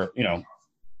you're,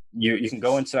 you can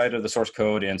go inside of the source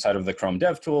code, inside of the Chrome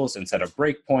DevTools, and set a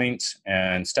breakpoint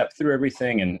and step through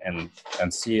everything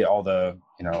and see all the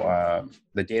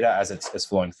the data as it's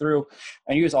flowing through,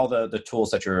 and use all the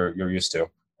tools that you're used to,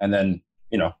 and then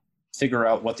figure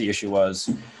out what the issue was.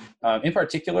 In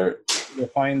particular, you'll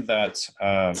find that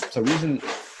so Reason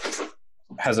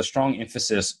has a strong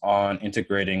emphasis on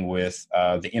integrating with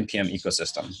the NPM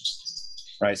ecosystem,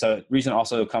 right? So Reason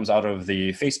also comes out of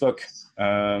the Facebook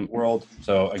world.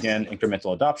 So again,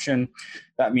 incremental adoption.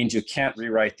 That means you can't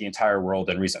rewrite the entire world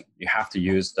in Reason. You have to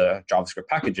use the JavaScript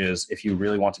packages if you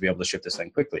really want to be able to ship this thing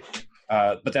quickly.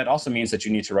 But that also means that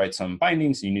you need to write some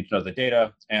bindings. You need to know the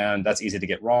data, and that's easy to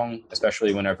get wrong,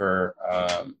 especially whenever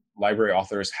library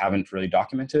authors haven't really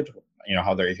documented,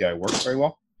 how their API works very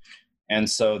well. And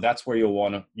so that's where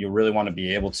you really want to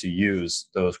be able to use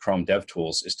those Chrome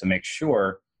DevTools, is to make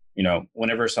sure,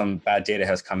 whenever some bad data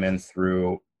has come in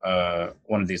through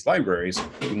one of these libraries,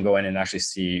 you can go in and actually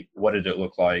see what did it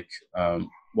look like,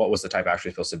 what was the type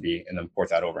actually supposed to be, and then port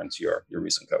that over into your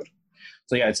Reason code.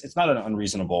 So yeah, it's not an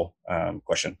unreasonable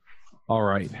question. All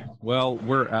right. Well,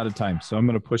 we're out of time, so I'm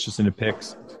going to push us into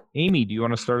picks. Amy, do you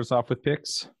want to start us off with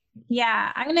picks?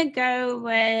 Yeah, I'm going to go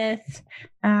with,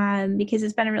 because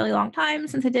it's been a really long time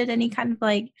since I did any kind of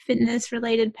like fitness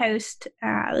related post.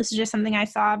 This is just something I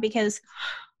saw because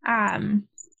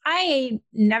I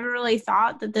never really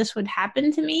thought that this would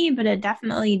happen to me, but it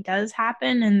definitely does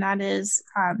happen. And that is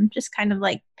just kind of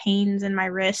like pains in my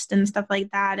wrist and stuff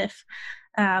like that if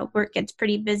work gets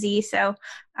pretty busy. So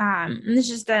this is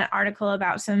just an article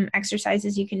about some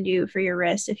exercises you can do for your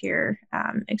wrist if you're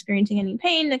experiencing any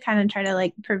pain to kind of try to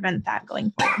like prevent that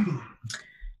going forward.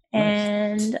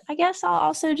 And I guess I'll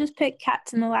also just pick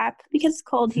cats in the lap because it's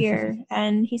cold here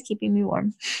and he's keeping me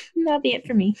warm. That'll be it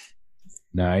for me.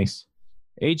 Nice.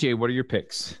 AJ, what are your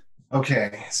picks?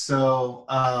 Okay, so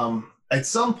at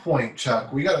some point,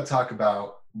 Chuck, we got to talk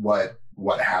about what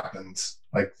happened,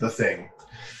 like the thing.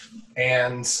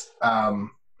 And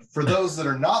for those that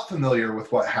are not familiar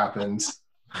with what happened,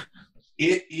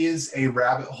 it is a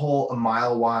rabbit hole a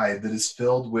mile wide that is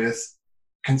filled with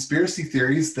conspiracy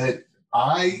theories that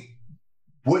I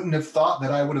wouldn't have thought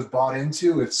that I would have bought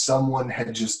into if someone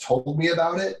had just told me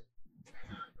about it.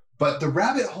 But the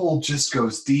rabbit hole just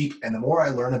goes deep, and the more I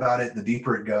learn about it, the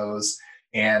deeper it goes.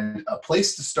 And a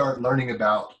place to start learning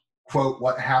about, quote,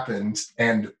 what happened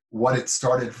and what it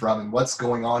started from and what's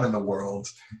going on in the world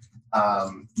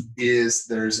is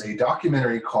there's a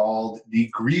documentary called The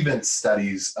Grievance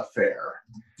Studies Affair.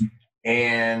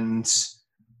 And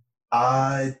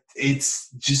it's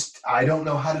just, I don't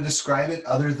know how to describe it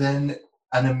other than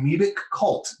an amoebic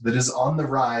cult that is on the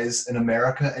rise in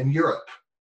America and Europe.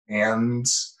 And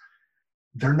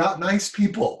they're not nice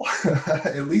people,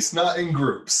 at least not in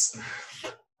groups.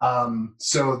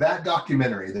 So that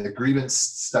documentary, The Grievance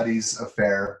Studies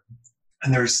Affair,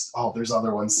 and there's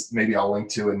other ones maybe I'll link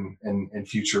to in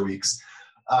future weeks.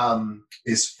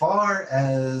 As far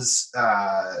as,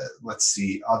 let's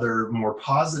see, other more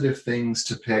positive things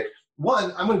to pick,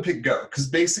 one, I'm going to pick Go, because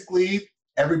basically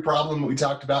every problem that we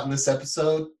talked about in this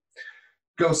episode,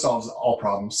 Go solves all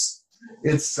problems.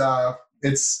 It's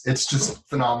just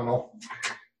phenomenal.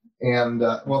 And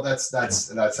well, that's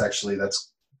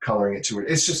coloring it to it.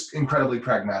 It's just incredibly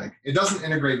pragmatic. It doesn't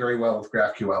integrate very well with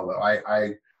GraphQL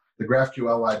though. The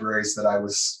GraphQL libraries that I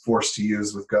was forced to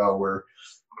use with Go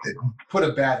put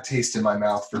a bad taste in my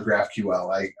mouth for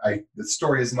GraphQL. The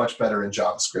story is much better in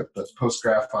JavaScript, but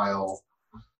PostGraph file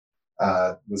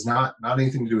was not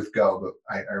anything to do with Go,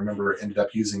 but I remember ended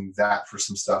up using that for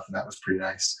some stuff, and that was pretty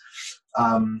nice.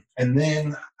 And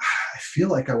then I feel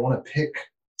like I want to pick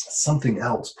something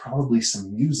else, probably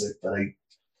some music, but I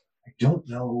don't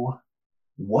know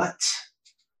what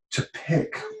to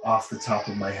pick off the top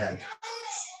of my head.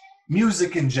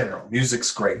 Music in general.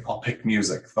 Music's great. I'll pick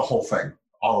music, the whole thing,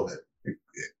 all of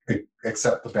it,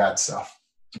 except the bad stuff.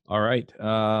 All right.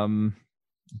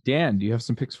 Dan, do you have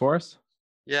some picks for us?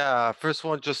 Yeah, first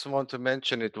one, just want to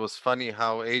mention it was funny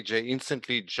how AJ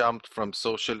instantly jumped from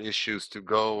social issues to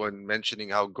Go, and mentioning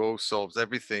how Go solves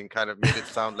everything kind of made it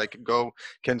sound like Go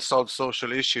can solve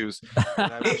social issues.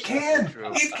 It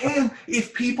can.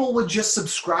 If people would just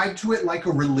subscribe to it like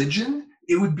a religion,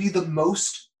 it would be the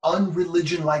most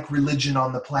unreligion-like religion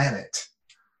on the planet.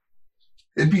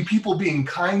 It'd be people being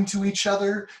kind to each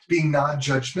other, being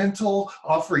non-judgmental,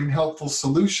 offering helpful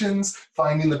solutions,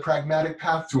 finding the pragmatic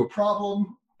path to a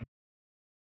problem.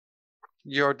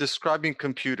 You're describing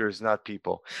computers, not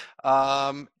people.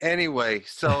 Anyway,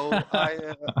 so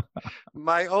I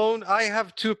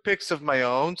have two picks of my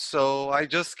own. So I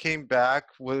just came back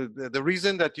with the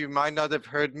reason that you might not have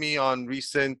heard me on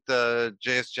recent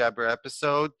JS Jabber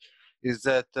episode is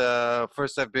that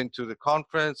first I've been to the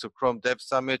conference of Chrome Dev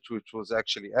Summit, which was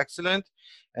actually excellent.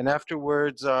 And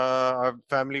afterwards, our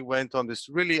family went on this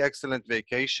really excellent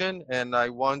vacation. And I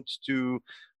want to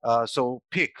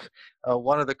pick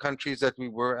one of the countries that we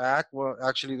were at, well,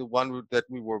 actually the one that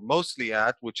we were mostly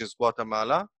at, which is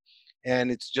Guatemala. And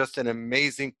it's just an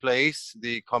amazing place.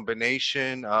 The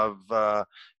combination of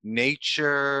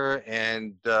nature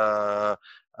and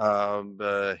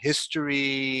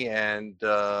history and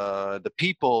the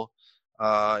people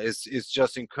is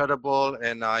just incredible,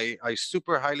 and I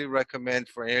super highly recommend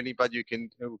for anybody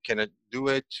who can do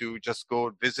it to just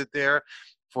go visit there.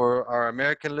 For our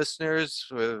American listeners,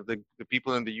 the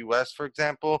people in the US, for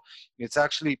example, it's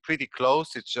actually pretty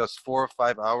close. It's just 4 or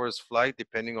 5 hours flight,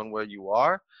 depending on where you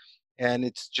are. And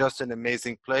it's just an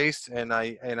amazing place. And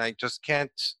I just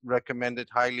can't recommend it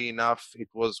highly enough. It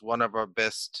was one of our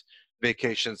best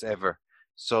vacations ever.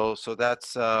 So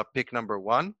that's pick number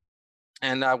one.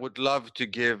 And I would love to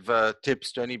give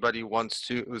tips to anybody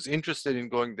who's interested in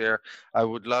going there. I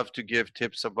would love to give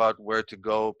tips about where to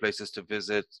go, places to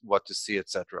visit, what to see,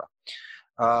 etc.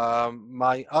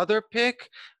 My other pick,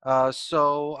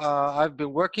 I've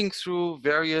been working through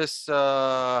various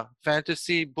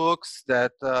fantasy books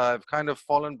that have kind of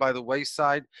fallen by the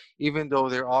wayside, even though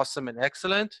they're awesome and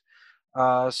excellent.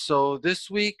 So this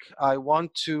week I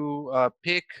want to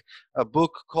pick a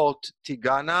book called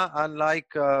Tigana.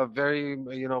 Unlike very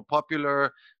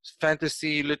popular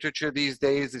fantasy literature these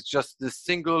days, it's just this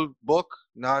single book,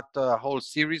 not a whole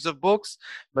series of books.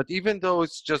 But even though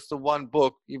it's just the one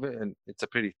book, and it's a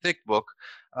pretty thick book,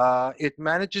 it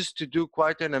manages to do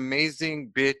quite an amazing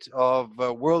bit of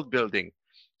world building.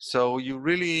 So you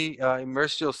really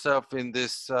immerse yourself in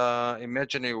this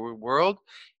imaginary world.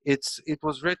 It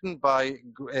was written by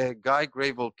Guy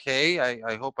Gravel Kay.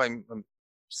 I hope I'm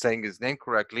saying his name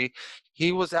correctly.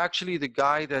 He was actually the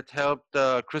guy that helped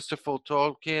Christopher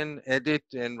Tolkien edit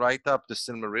and write up the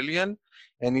Silmarillion,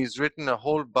 and he's written a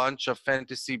whole bunch of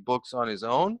fantasy books on his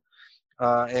own.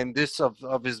 And this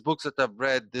of his books that I've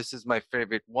read, this is my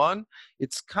favorite one.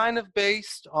 It's kind of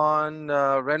based on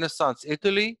Renaissance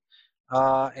Italy,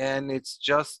 and it's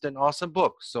just an awesome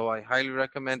book. So I highly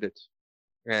recommend it.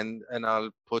 And I'll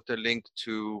put a link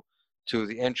to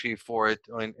the entry for it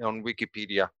on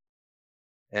Wikipedia.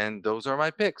 And those are my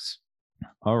picks.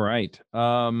 All right.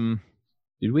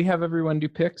 Did we have everyone do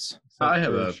picks? I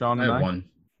have one.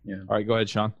 Yeah. All right, go ahead,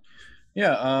 Sean.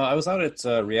 Yeah, I was out at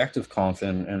Reactive Conf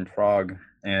in Prague,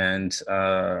 and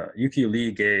Yuki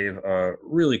Lee gave a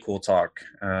really cool talk.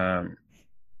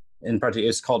 In particular,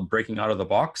 it's called Breaking Out of the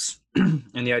Box. And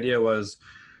the idea was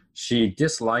she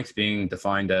disliked being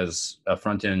defined as a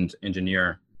front-end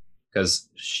engineer because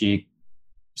she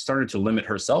started to limit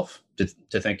herself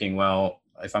to thinking, well,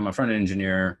 if I'm a front-end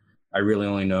engineer, I really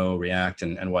only know React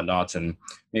and whatnot, and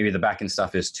maybe the back-end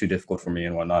stuff is too difficult for me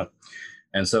and whatnot.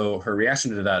 And so her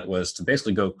reaction to that was to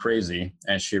basically go crazy,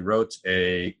 and she wrote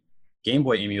a Game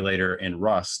Boy emulator in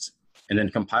Rust and then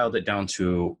compiled it down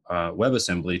to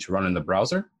WebAssembly to run in the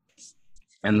browser.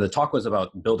 And the talk was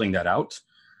about building that out.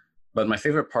 But my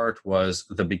favorite part was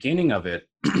the beginning of it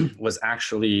was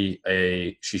actually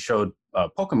she showed a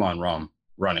Pokemon ROM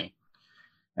running.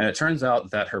 And it turns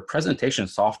out that her presentation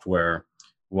software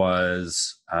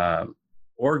was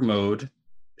org mode.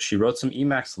 She wrote some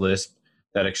Emacs Lisp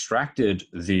that extracted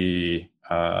the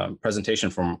presentation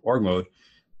from org mode,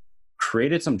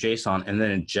 created some JSON, and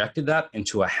then injected that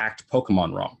into a hacked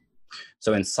Pokemon ROM.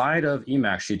 So inside of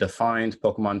Emacs, she defined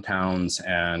Pokemon towns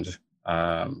and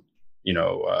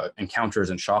encounters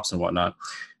and shops and whatnot.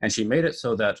 And she made it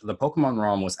so that the Pokemon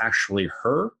ROM was actually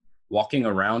her walking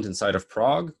around inside of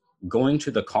Prague, going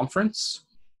to the conference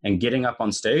and getting up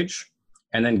on stage,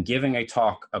 and then giving a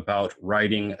talk about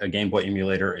writing a Game Boy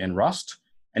emulator in Rust.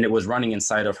 And it was running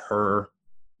inside of her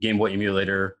Game Boy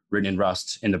emulator written in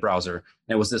Rust in the browser.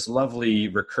 And it was this lovely,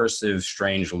 recursive,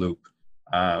 strange loop.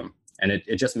 And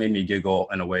it just made me giggle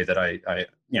in a way that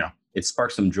it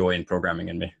sparked some joy in programming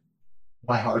in me.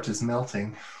 My heart is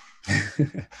melting.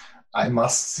 I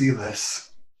must see this.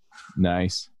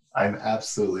 Nice. I'm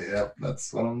absolutely, yep,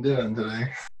 that's what I'm doing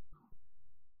today.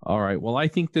 All right. Well, I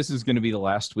think this is going to be the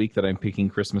last week that I'm picking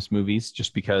Christmas movies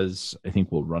just because I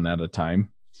think we'll run out of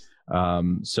time.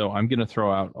 So I'm going to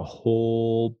throw out a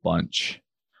whole bunch.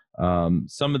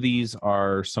 Some of these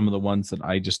are some of the ones that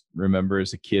I just remember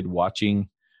as a kid watching,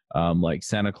 like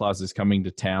Santa Claus is Coming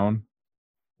to Town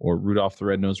or Rudolph the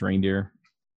Red-Nosed Reindeer.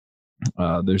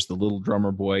 There's the Little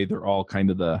Drummer Boy. They're all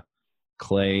kind of the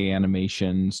clay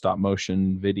animation, stop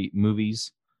motion video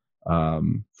movies.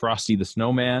 Frosty the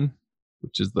Snowman,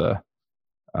 which is the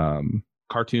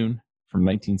cartoon from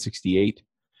 1968.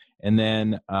 And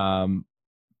then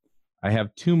I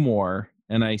have two more,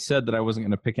 and I said that I wasn't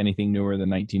going to pick anything newer than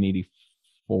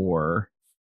 1984,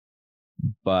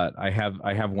 but I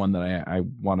have one that I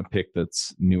want to pick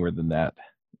that's newer than that,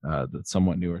 that's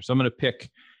somewhat newer. So I'm going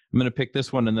to pick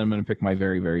this one, and then I'm going to pick my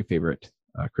very, very favorite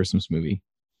Christmas movie.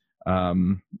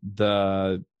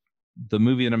 The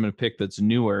movie that I'm going to pick that's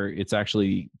newer, it's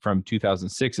actually from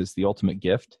 2006. It's The Ultimate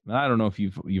Gift. I don't know if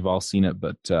you've all seen it,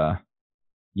 but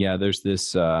yeah, there's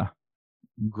this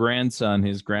grandson.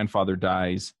 His grandfather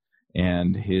dies,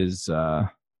 and his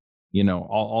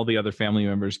all the other family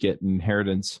members get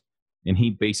inheritance, and he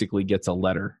basically gets a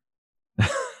letter.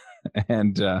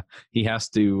 And he has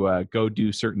to go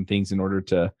do certain things in order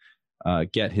to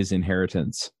get his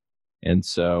inheritance. And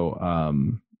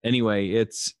so anyway,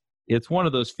 it's one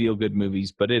of those feel-good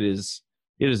movies, but it is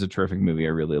a terrific movie. I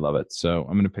really love it. So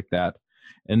I'm going to pick that.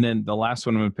 And then the last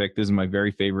one I'm going to pick, this is my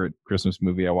very favorite Christmas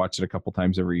movie. I watch it a couple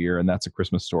times every year, and that's A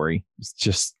Christmas Story. It's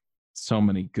just so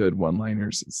many good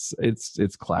one-liners.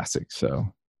 It's classic. So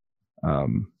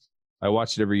I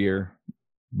watch it every year.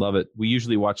 Love it. We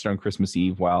usually watch it on Christmas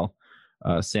Eve while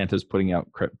Santa's putting out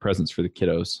presents for the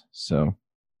kiddos. So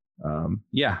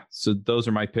so those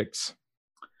are my picks.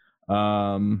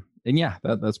 And yeah,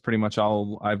 that's pretty much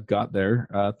all I've got there.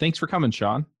 Thanks for coming,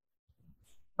 Sean.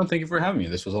 Well, thank you for having me.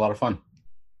 This was a lot of fun.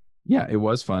 Yeah, it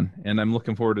was fun. And I'm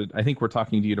looking forward to, I think we're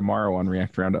talking to you tomorrow on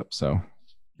React Roundup. So,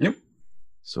 yep.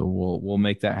 So we'll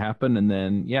make that happen. And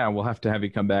then, we'll have to have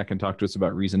you come back and talk to us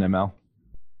about ReasonML.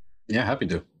 Yeah, happy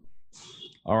to.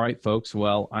 All right, folks.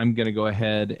 Well, I'm going to go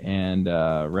ahead and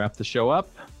wrap the show up.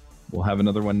 We'll have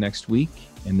another one next week.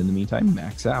 And in the meantime,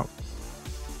 max out.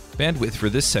 Bandwidth for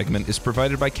this segment is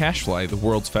provided by CacheFly, the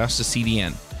world's fastest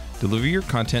CDN. Deliver your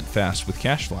content fast with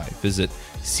CacheFly. Visit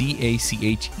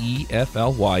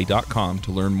CACHEFLY.com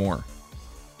to learn more.